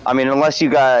 I mean, unless you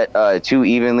got two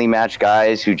evenly matched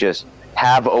guys who just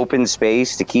have open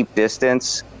space to keep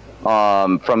distance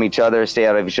from each other, stay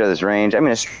out of each other's range. I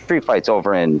mean, a street fight's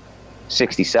over in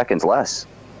 60 seconds less.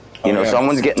 You know,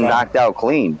 someone's getting knocked out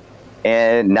clean.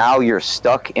 And now you're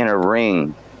stuck in a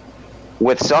ring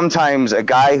with sometimes a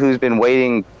guy who's been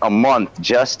waiting a month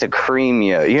just to cream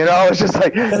you. You know, it's just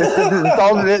like,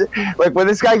 like when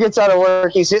this guy gets out of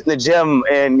work, he's hitting the gym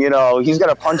and, you know, he's got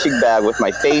a punching bag with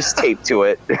my face taped to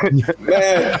it.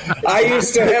 Man, I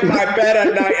used to hit my bed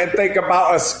at night and think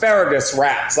about asparagus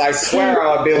wraps. I swear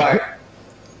I would be like,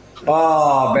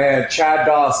 oh man, Chad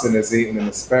Dawson is eating an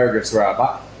asparagus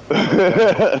wrap.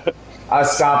 I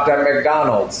stopped at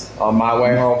McDonald's on my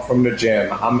way home from the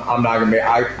gym. I'm not gonna be.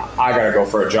 I gotta go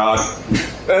for a jog.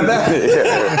 And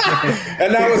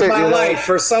that was my life.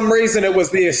 For some reason, it was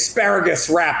the asparagus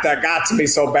wrap that got to me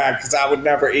so bad because I would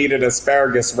never eat an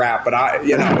asparagus wrap. But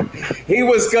he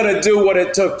was gonna do what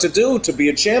it took to do to be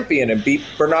a champion and beat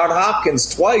Bernard Hopkins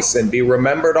twice and be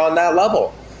remembered on that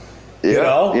level. You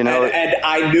know, and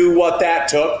I knew what that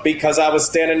took because I was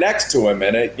standing next to him,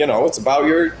 and it's about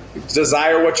your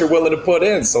desire, what you're willing to put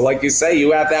in. So, like you say,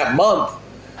 you have that month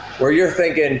where you're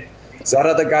thinking, that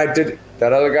other guy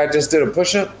just did a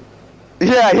push-up?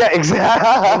 Yeah, exactly.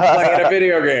 I'm playing a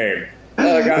video game.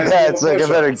 It's like I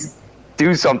better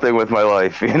do something with my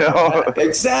life, you know?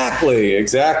 Exactly.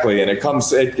 And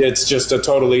it's just a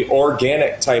totally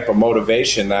organic type of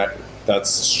motivation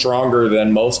that's stronger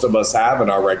than most of us have in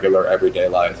our regular everyday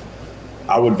life.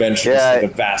 I would venture to say the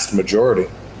vast majority.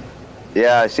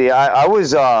 Yeah, see, I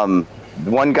was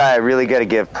one guy I really got to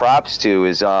give props to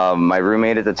is my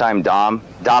roommate at the time,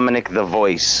 Dominic the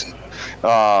Voice.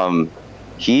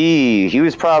 He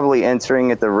was probably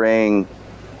entering at the ring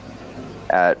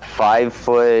at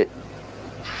 5'5",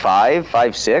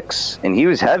 5'6", and he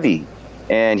was heavy,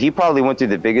 and he probably went through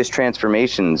the biggest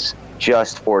transformations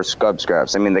just for scrub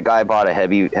scraps. I mean, the guy bought a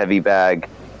heavy bag,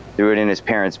 threw it in his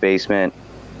parents' basement.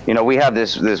 You know, we have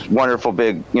this wonderful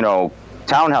big, you know,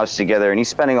 townhouse together, and he's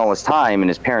spending all his time in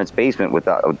his parents' basement with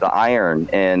the iron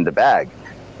and the bag.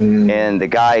 And the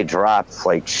guy dropped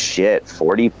like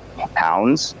 40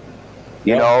 pounds,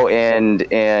 you know,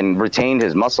 and retained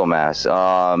his muscle mass.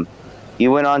 He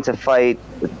went on to fight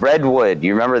with Redwood.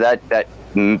 You remember that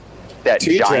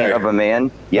giant of a man?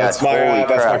 Yeah, that's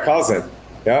my cousin.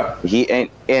 Yeah. He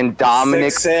and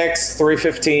Dominic 6'6",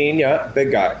 315, yeah,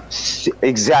 big guy.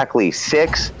 Exactly,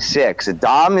 6'6".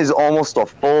 Dom is almost a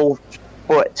full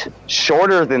foot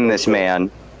shorter than this man.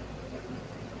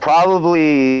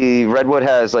 Probably Redwood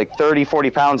has like 30, 40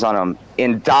 pounds on him,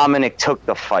 and Dominic took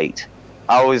the fight.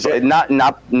 I was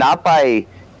not by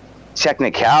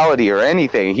technicality or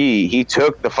anything. He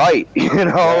took the fight, you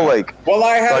know, like. Well,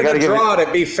 I had a draw, to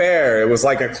be fair. It was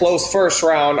like a close first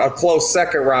round, a close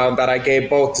second round that I gave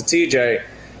both to TJ,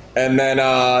 and then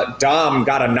Dom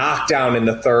got a knockdown in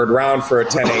the third round for a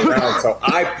 10-8 round. So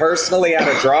I personally had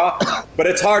a draw, but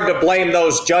it's hard to blame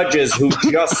those judges who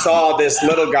just saw this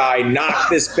little guy knock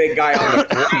this big guy on the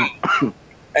ground.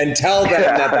 and tell them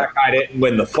that guy didn't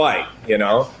win the fight, you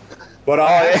know? But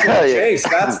Chase,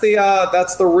 that's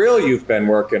the reel you've been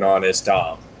working on is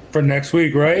Dom. For next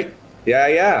week, right?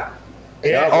 Yeah.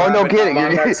 No kidding.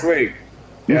 Next week.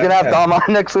 You can have Dom on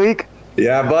next week?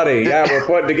 Yeah, buddy. Yeah, we're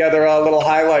putting together a little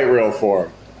highlight reel for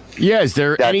him. Yeah, is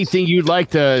there anything you'd like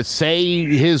to say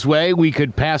his way we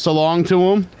could pass along to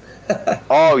him?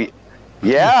 Oh,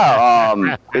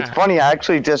 yeah. It's funny. I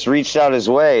actually just reached out his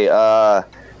way.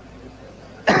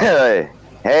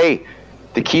 Hey,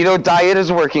 the keto diet is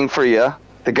working for you.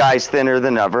 The guy's thinner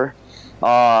than ever.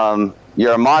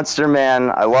 You're a monster, man.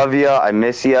 I love you. I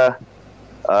miss you.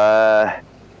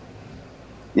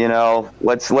 You know,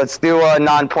 let's do a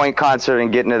Non-Point concert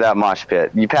and get into that mosh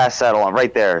pit. You pass that along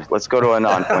right there. Let's go to a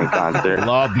Non-Point concert.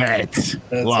 Love it.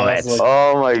 Love it.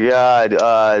 Oh my God.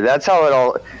 That's how it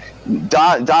all.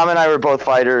 Dom and I were both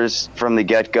fighters from the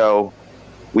get-go.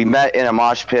 We met in a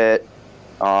mosh pit.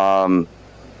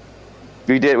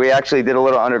 We actually did a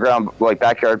little underground, like,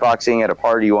 backyard boxing at a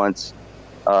party once.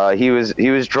 He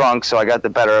was drunk, so I got the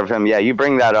better of him. Yeah, you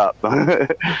bring that up.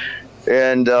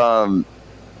 And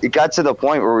it got to the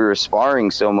point where we were sparring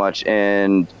so much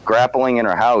and grappling in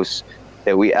our house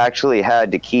that we actually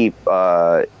had to keep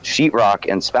sheetrock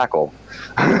and spackle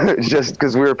just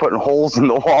because we were putting holes in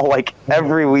the wall like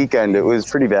every weekend. It was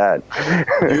pretty bad.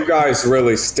 You guys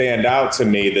really stand out to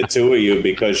me, the two of you,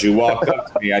 because you walked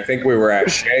up to me. I think we were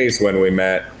at Shay's when we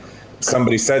met.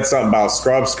 Somebody said something about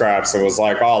scrub scraps and was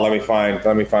like, "Oh, let me find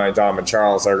Dom and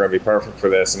Charles. They're going to be perfect for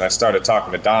this." And I started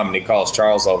talking to Dom, and he calls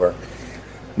Charles over.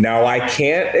 Now, I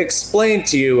can't explain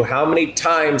to you how many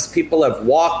times people have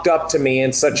walked up to me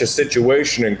in such a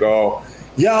situation and go,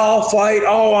 "Yeah, I'll fight.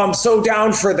 Oh, I'm so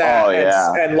down for that." Oh,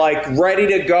 yeah. And like ready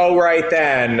to go right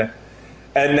then.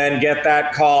 And then get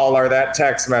that call or that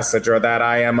text message or that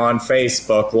I am on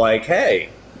Facebook like, "Hey,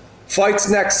 fight's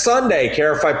next Sunday.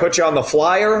 Care if I put you on the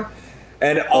flyer?"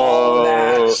 And all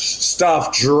that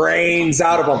stuff drains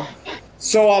out of them.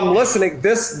 So I'm listening.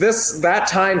 That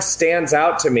time stands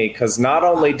out to me because not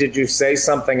only did you say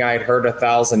something I'd heard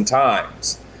 1,000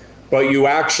 times, but you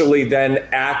actually then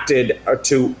acted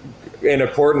in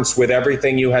accordance with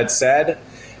everything you had said.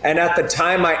 And at the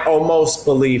time, I almost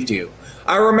believed you.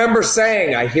 I remember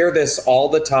saying, I hear this all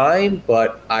the time,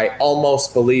 but I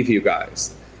almost believe you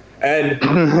guys. And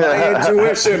my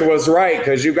intuition was right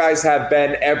because you guys have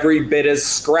been every bit as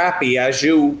scrappy as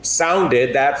you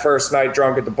sounded that first night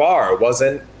drunk at the bar. It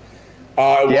wasn't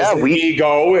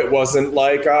ego. It wasn't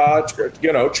like,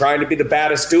 trying to be the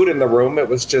baddest dude in the room. It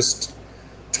was just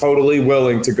totally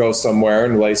willing to go somewhere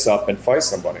and lace up and fight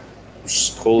somebody. Which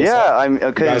is cool. Yeah,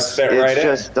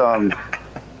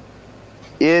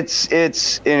 it's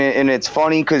it's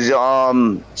funny because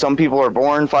some people are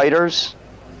born fighters.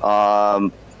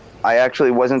 I actually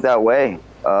wasn't that way.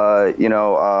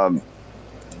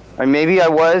 Maybe I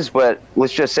was, but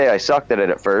let's just say I sucked at it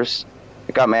at first.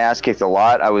 I got my ass kicked a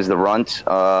lot. I was the runt.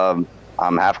 I'm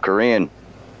half Korean.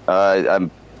 I'm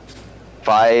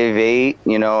 5'8",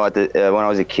 when I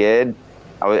was a kid.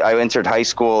 I entered high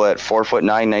school at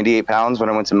 4'9", 98 pounds when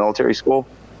I went to military school.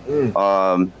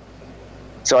 So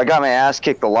I got my ass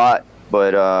kicked a lot,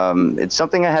 but it's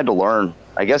something I had to learn.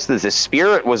 I guess the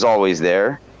spirit was always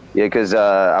there. Yeah, because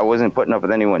I wasn't putting up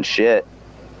with anyone's shit,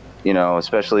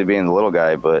 especially being the little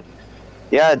guy. But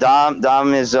yeah, Dom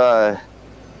and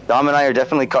I are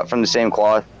definitely cut from the same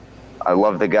cloth. I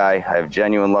love the guy. I have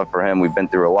genuine love for him. We've been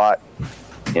through a lot.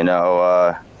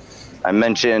 I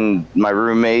mentioned my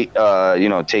roommate,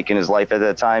 taking his life at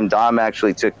that time. Dom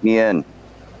actually took me in.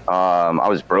 I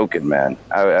was broken, man.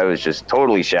 I was just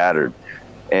totally shattered.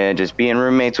 And just being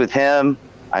roommates with him,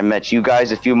 I met you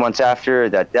guys a few months after.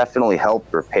 That definitely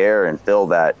helped repair and fill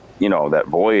that, that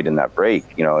void and that break.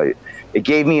 It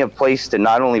gave me a place to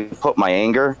not only put my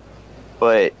anger,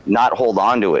 but not hold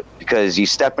on to it. Because you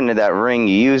step into that ring,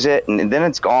 you use it, and then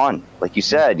it's gone. Like you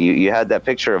said, you had that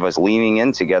picture of us leaning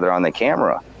in together on the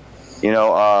camera.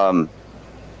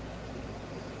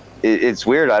 It's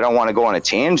weird. I don't want to go on a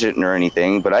tangent or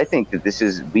anything, but I think that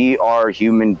we are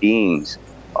human beings.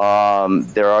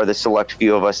 There are the select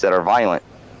few of us that are violent.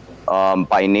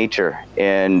 By nature,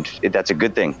 and that's a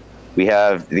good thing. We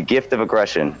have the gift of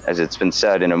aggression, as it's been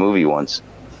said in a movie once.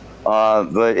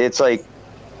 But it's like,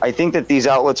 I think that these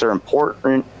outlets are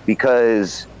important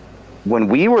because when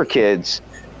we were kids,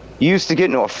 you used to get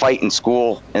into a fight in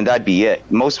school, and that'd be it.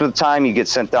 Most of the time, you get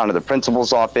sent down to the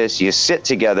principal's office, you sit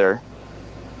together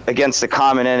against the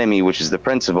common enemy, which is the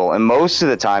principal, and most of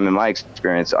the time, in my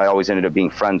experience, I always ended up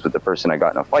being friends with the person I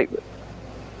got in a fight with.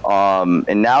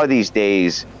 And now these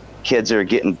days, kids are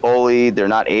getting bullied. They're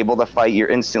not able to fight. You're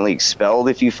instantly expelled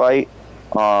if you fight.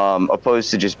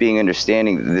 opposed to just being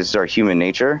understanding that this is our human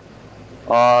nature.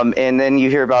 And then you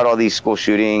hear about all these school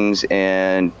shootings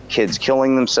and kids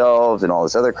killing themselves and all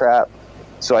this other crap.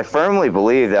 So I firmly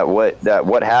believe that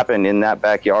what happened in that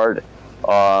backyard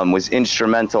was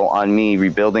instrumental on me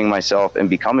rebuilding myself and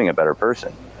becoming a better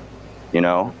person. You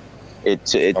know, it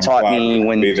taught me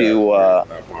when to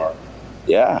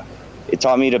it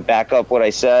taught me to back up what I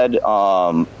said,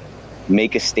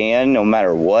 make a stand no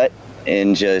matter what,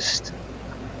 and just,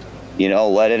 you know,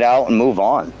 let it out and move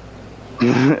on.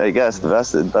 I guess the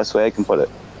best way I can put it.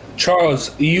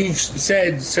 Charles, you've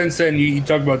said since then, you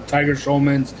talk about Tiger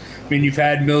Schulman's. I mean, you've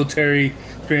had military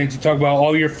experience. You talk about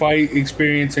all your fight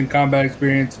experience and combat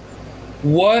experience.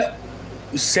 What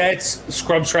sets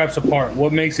Scrub Straps apart?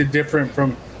 What makes it different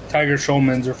from Tiger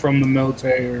Schulman's or from the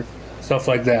military or stuff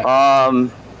like that?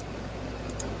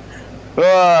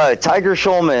 Tiger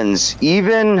Schulman's,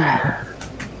 even...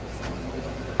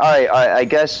 I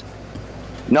guess...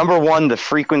 Number one, the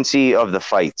frequency of the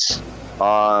fights.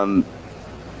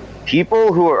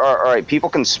 People who are all right, people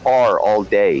can spar all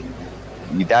day.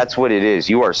 That's what it is.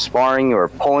 You are sparring, you are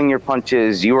pulling your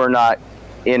punches, you are not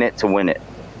in it to win it.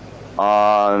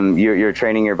 You're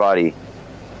training your body.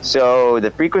 So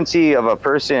the frequency of a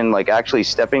person like actually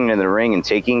stepping in the ring and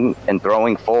taking and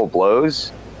throwing full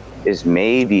blows is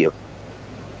maybe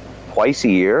twice a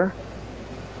year,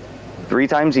 3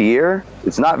 times a year.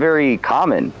 It's not very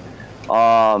common.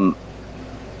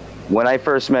 When I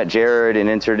first met Jared and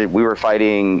entered it, we were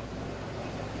fighting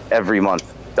every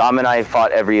month. Dom and I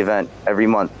fought every event, every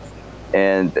month.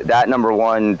 And that, number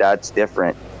one, that's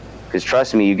different. Because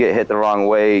trust me, you get hit the wrong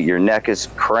way, your neck is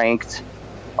cranked.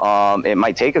 It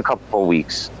might take a couple of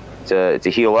weeks to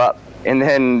heal up. And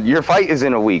then your fight is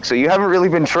in a week. So you haven't really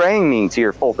been training to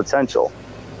your full potential.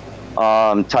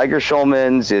 Tiger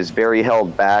Schulman's is very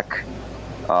held back.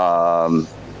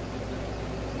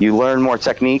 You learn more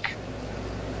technique.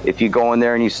 If you go in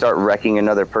there and you start wrecking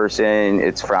another person,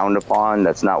 it's frowned upon.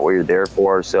 That's not what you're there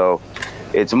for. So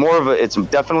it's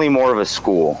definitely more of a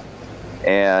school.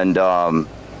 And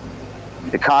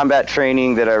the combat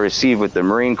training that I received with the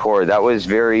Marine Corps, that was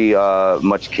very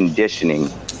much conditioning.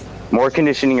 More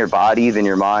conditioning your body than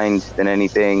your mind, than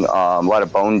anything. A lot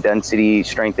of bone density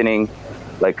strengthening,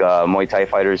 like Muay Thai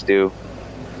fighters do.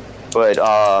 But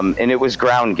and it was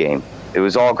ground game. It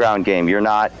was all ground game. You're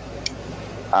not,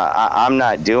 I'm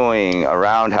not doing a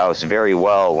roundhouse very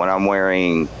well when I'm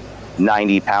wearing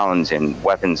 90 pounds in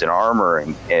weapons and armor.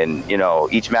 And you know,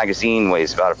 each magazine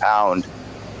weighs about 1 pound.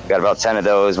 Got about 10 of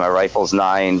those. My rifle's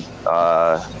 9.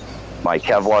 My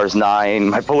Kevlar's 9.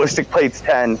 My ballistic plate's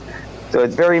 10. So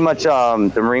it's very much,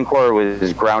 the Marine Corps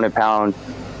was ground and pound.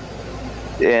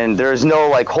 And there's no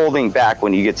like holding back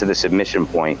when you get to the submission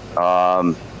point.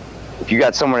 If you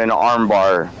got someone in an arm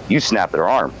bar, you snap their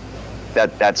arm.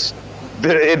 That's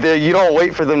you don't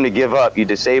wait for them to give up. You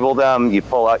disable them, you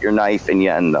pull out your knife, and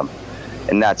you end them.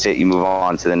 And that's it. You move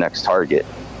on to the next target.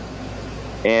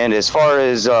 And as far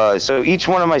as, so each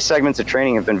one of my segments of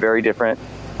training have been very different.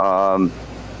 Tiger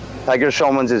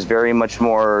Schulman's is very much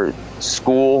more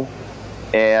school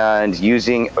and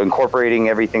incorporating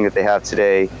everything that they have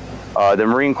today. The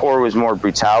Marine Corps was more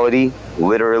brutality.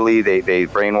 Literally, they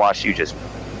brainwash you, just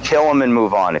kill them and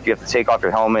move on. If you have to take off your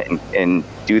helmet and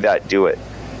do that, do it.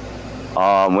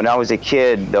 When I was a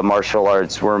kid, the martial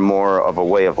arts were more of a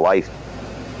way of life.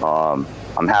 I'm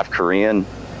half Korean.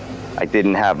 I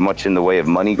didn't have much in the way of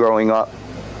money growing up.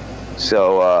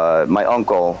 So my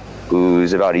uncle,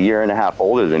 who's about 1.5 years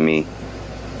older than me,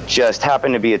 just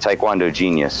happened to be a Taekwondo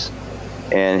genius.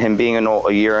 And him being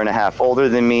 1.5 years older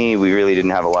than me, we really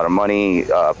didn't have a lot of money.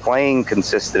 Playing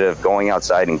consisted of going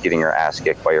outside and getting your ass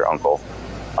kicked by your uncle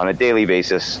on a daily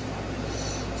basis.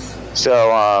 So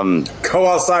go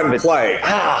outside and play.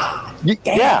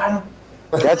 Yeah,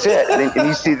 that's it. And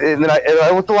you see, and then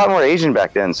I looked a lot more Asian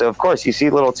back then. So of course you see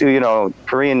little two,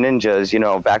 Korean ninjas,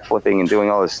 backflipping and doing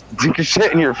all this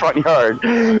shit in your front yard.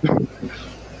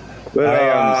 But,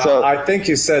 I think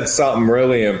you said something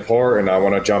really important. I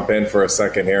want to jump in for a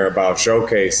second here about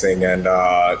showcasing and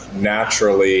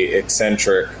naturally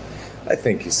eccentric. I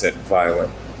think you said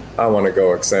violent. I want to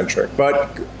go eccentric.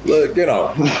 But, but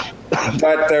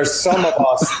there's some of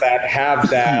us that have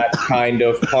that kind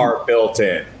of part built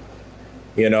in.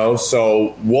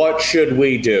 So what should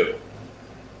we do?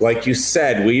 Like you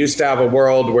said, we used to have a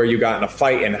world where you got in a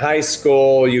fight in high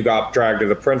school, you got dragged to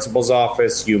the principal's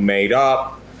office, you made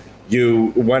up.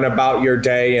 You went about your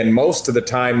day and most of the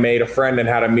time made a friend and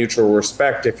had a mutual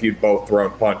respect if you'd both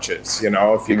thrown punches,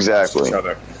 if you exactly each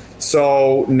other.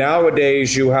 So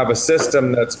nowadays you have a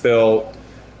system that's built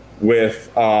with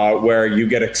where you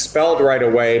get expelled right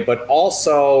away, but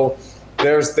also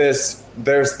there's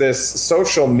this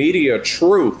social media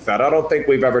truth that I don't think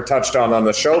we've ever touched on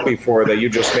the show before that you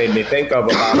just made me think of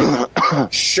about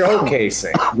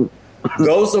showcasing.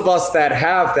 Those of us that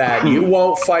have that, you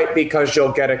won't fight because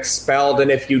you'll get expelled.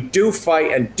 And if you do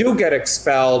fight and do get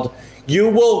expelled, you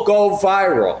will go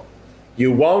viral.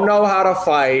 You won't know how to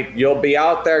fight. You'll be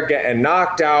out there getting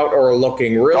knocked out or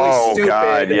looking really stupid. Oh,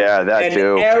 God, yeah, that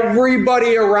too. And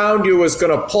everybody around you is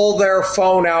going to pull their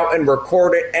phone out and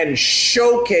record it and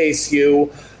showcase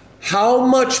you. How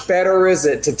much better is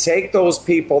it to take those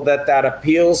people that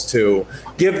appeals to,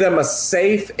 give them a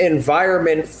safe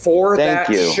environment for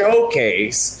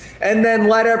showcase, and then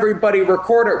let everybody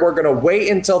record it? We're going to wait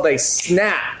until they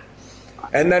snap,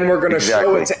 and then we're going to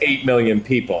show it to 8 million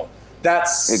people. That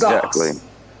sucks. Exactly.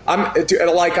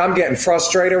 I'm getting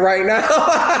frustrated right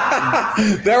now.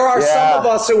 There are some of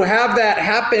us who have that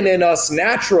happen in us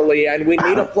naturally, and we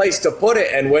need a place to put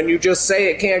it. And when you just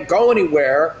say it can't go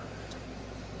anywhere,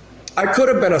 I could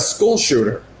have been a school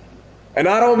shooter. And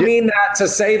I don't mean that to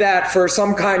say that for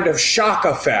some kind of shock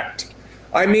effect.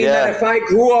 I mean that if I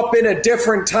grew up in a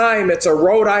different time, it's a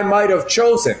road I might have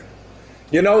chosen.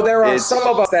 You know, there are some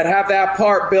of us that have that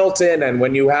part built in, and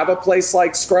when you have a place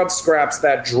like Scrub Scraps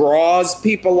that draws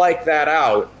people like that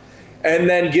out and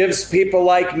then gives people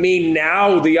like me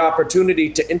now the opportunity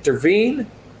to intervene,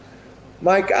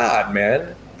 my God,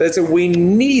 man, we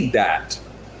need that.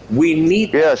 We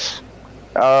need that.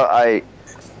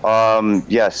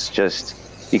 Yes, just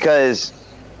because,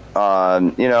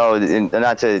 you know, and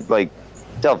not to like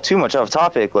delve too much off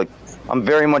topic, like I'm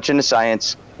very much into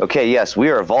science. Okay, yes, we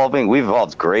are evolving. We've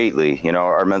evolved greatly, you know,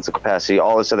 our mental capacity,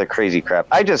 all this other crazy crap.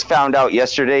 I just found out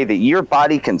yesterday that your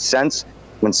body can sense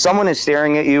when someone is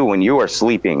staring at you when you are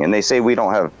sleeping, and they say we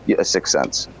don't have a sixth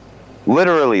sense.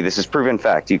 Literally, this is proven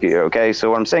fact. Okay,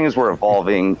 so what I'm saying is we're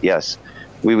evolving. Yes,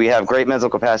 we have great mental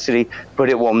capacity,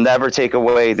 but it will never take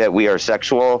away that we are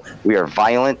sexual, we are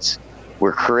violent,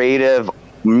 we're creative.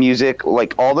 Music,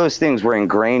 like all those things were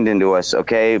ingrained into us,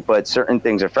 okay, but certain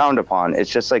things are frowned upon. It's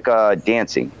just like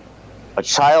dancing. A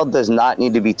child does not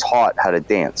need to be taught how to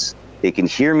dance. They can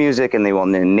hear music and they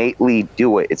will innately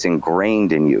do it. It's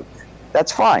ingrained in you.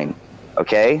 That's fine,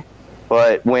 okay?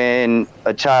 But when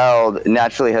a child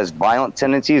naturally has violent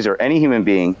tendencies, or any human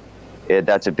being,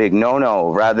 that's a big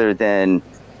no-no. Rather than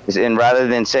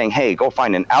saying, hey, go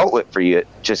find an outlet for you,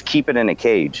 just keep it in a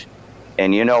cage.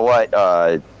 And you know what?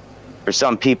 For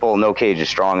some people, no cage is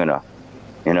strong enough,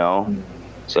 you know?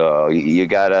 So you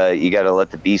gotta let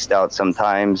the beast out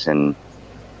sometimes and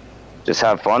just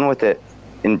have fun with it.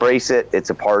 Embrace it.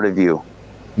 It's a part of you.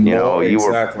 You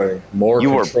were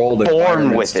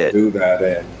born with it. Do that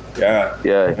in.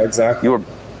 Yeah, exactly. You were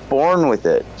born with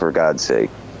it, for God's sake.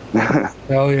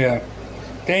 Hell yeah.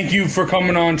 Thank you for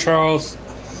coming on, Charles.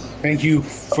 Thank you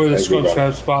for the Scrub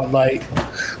Scraps Spotlight.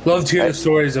 Love to hear the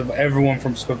stories of everyone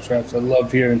from Scrub Scraps. I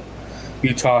love hearing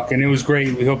you talk, and it was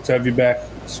great. We hope to have you back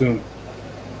soon.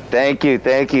 Thank you.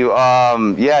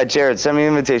 Yeah, Jared, send me an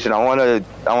invitation. I want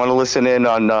to listen in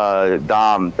on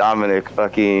Dominic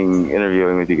fucking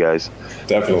interviewing with you guys.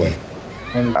 Definitely.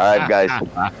 All right, guys. All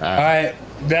right,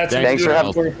 thanks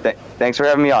for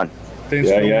having me on.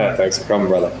 Thanks for coming,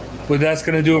 brother. But that's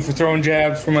gonna do it for Throwing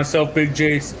Jabs. For myself, Big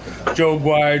Jace, Joe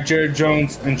Guire, Jared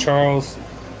Jones, and Charles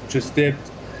Just Dipped.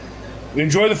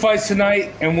 Enjoy the fights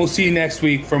tonight, and we'll see you next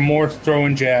week for more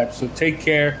Throwing Jabs. So take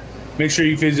care. Make sure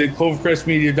you visit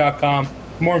clovercrestmedia.com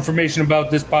for more information about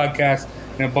this podcast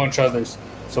and a bunch of others.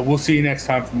 So we'll see you next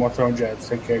time for more Throwing Jabs.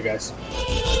 Take care, guys.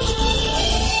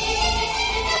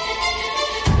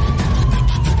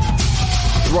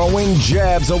 Throwing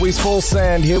jabs, always full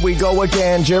send. Here we go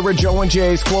again. Jared, Joe, and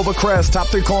Jay's Clover Crest, top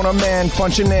three corner man,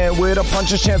 punching in with a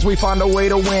puncher's chance. We find a way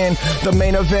to win. The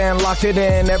main event locked it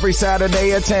in every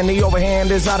Saturday at 10. The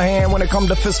overhand is out of hand when it comes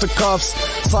to fisticuffs.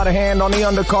 Slide a hand on the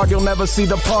undercard, you'll never see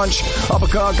the punch.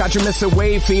 Uppercut got you missing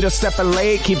weight, feet are stepping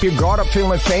late. Keep your guard up,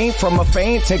 feeling faint from a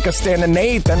feint. Take a stand and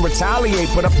eighth, then retaliate.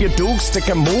 Put up your duke, stick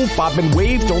and move, bob and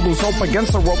weave. Don't lose hope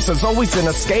against the ropes. There's always an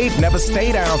escape. Never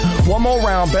stay down. One more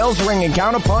round, bells ringing,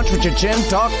 counter punch with your chin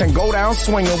tucked and go down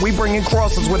swinging. We bringing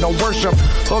crosses with no worship,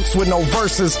 hooks with no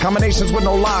verses, combinations with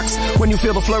no locks. When you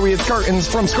feel the flurry of curtains,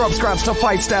 from scrub scraps to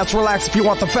fight stats, relax if you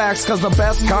want the facts, cause the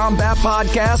best combat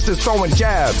podcast is Throwing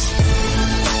Jabs.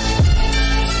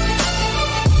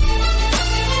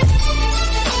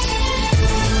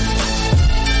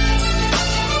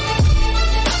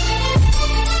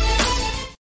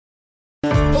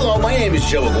 My name is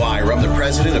Joe Aguirre. I'm the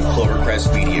president of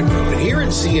Clovercrest Media Group. And here at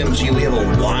CMG, we have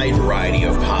a wide variety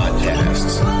of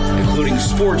podcasts, including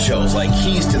sports sports shows like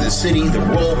Keys to the City, The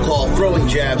Roll Call, Throwing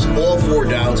Jabs, All Four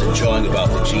Downs, and Jawing About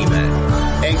the G-Men.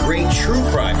 And great true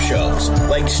crime shows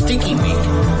like Stinky Week,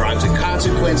 Crimes and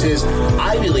Consequences,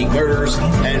 Ivy League Murders,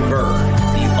 and Bird,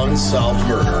 the unsolved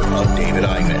murder of David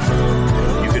Eichmann.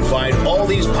 You can find all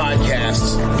these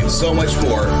podcasts and so much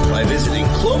more by visiting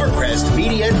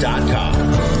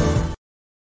ClovercrestMedia.com.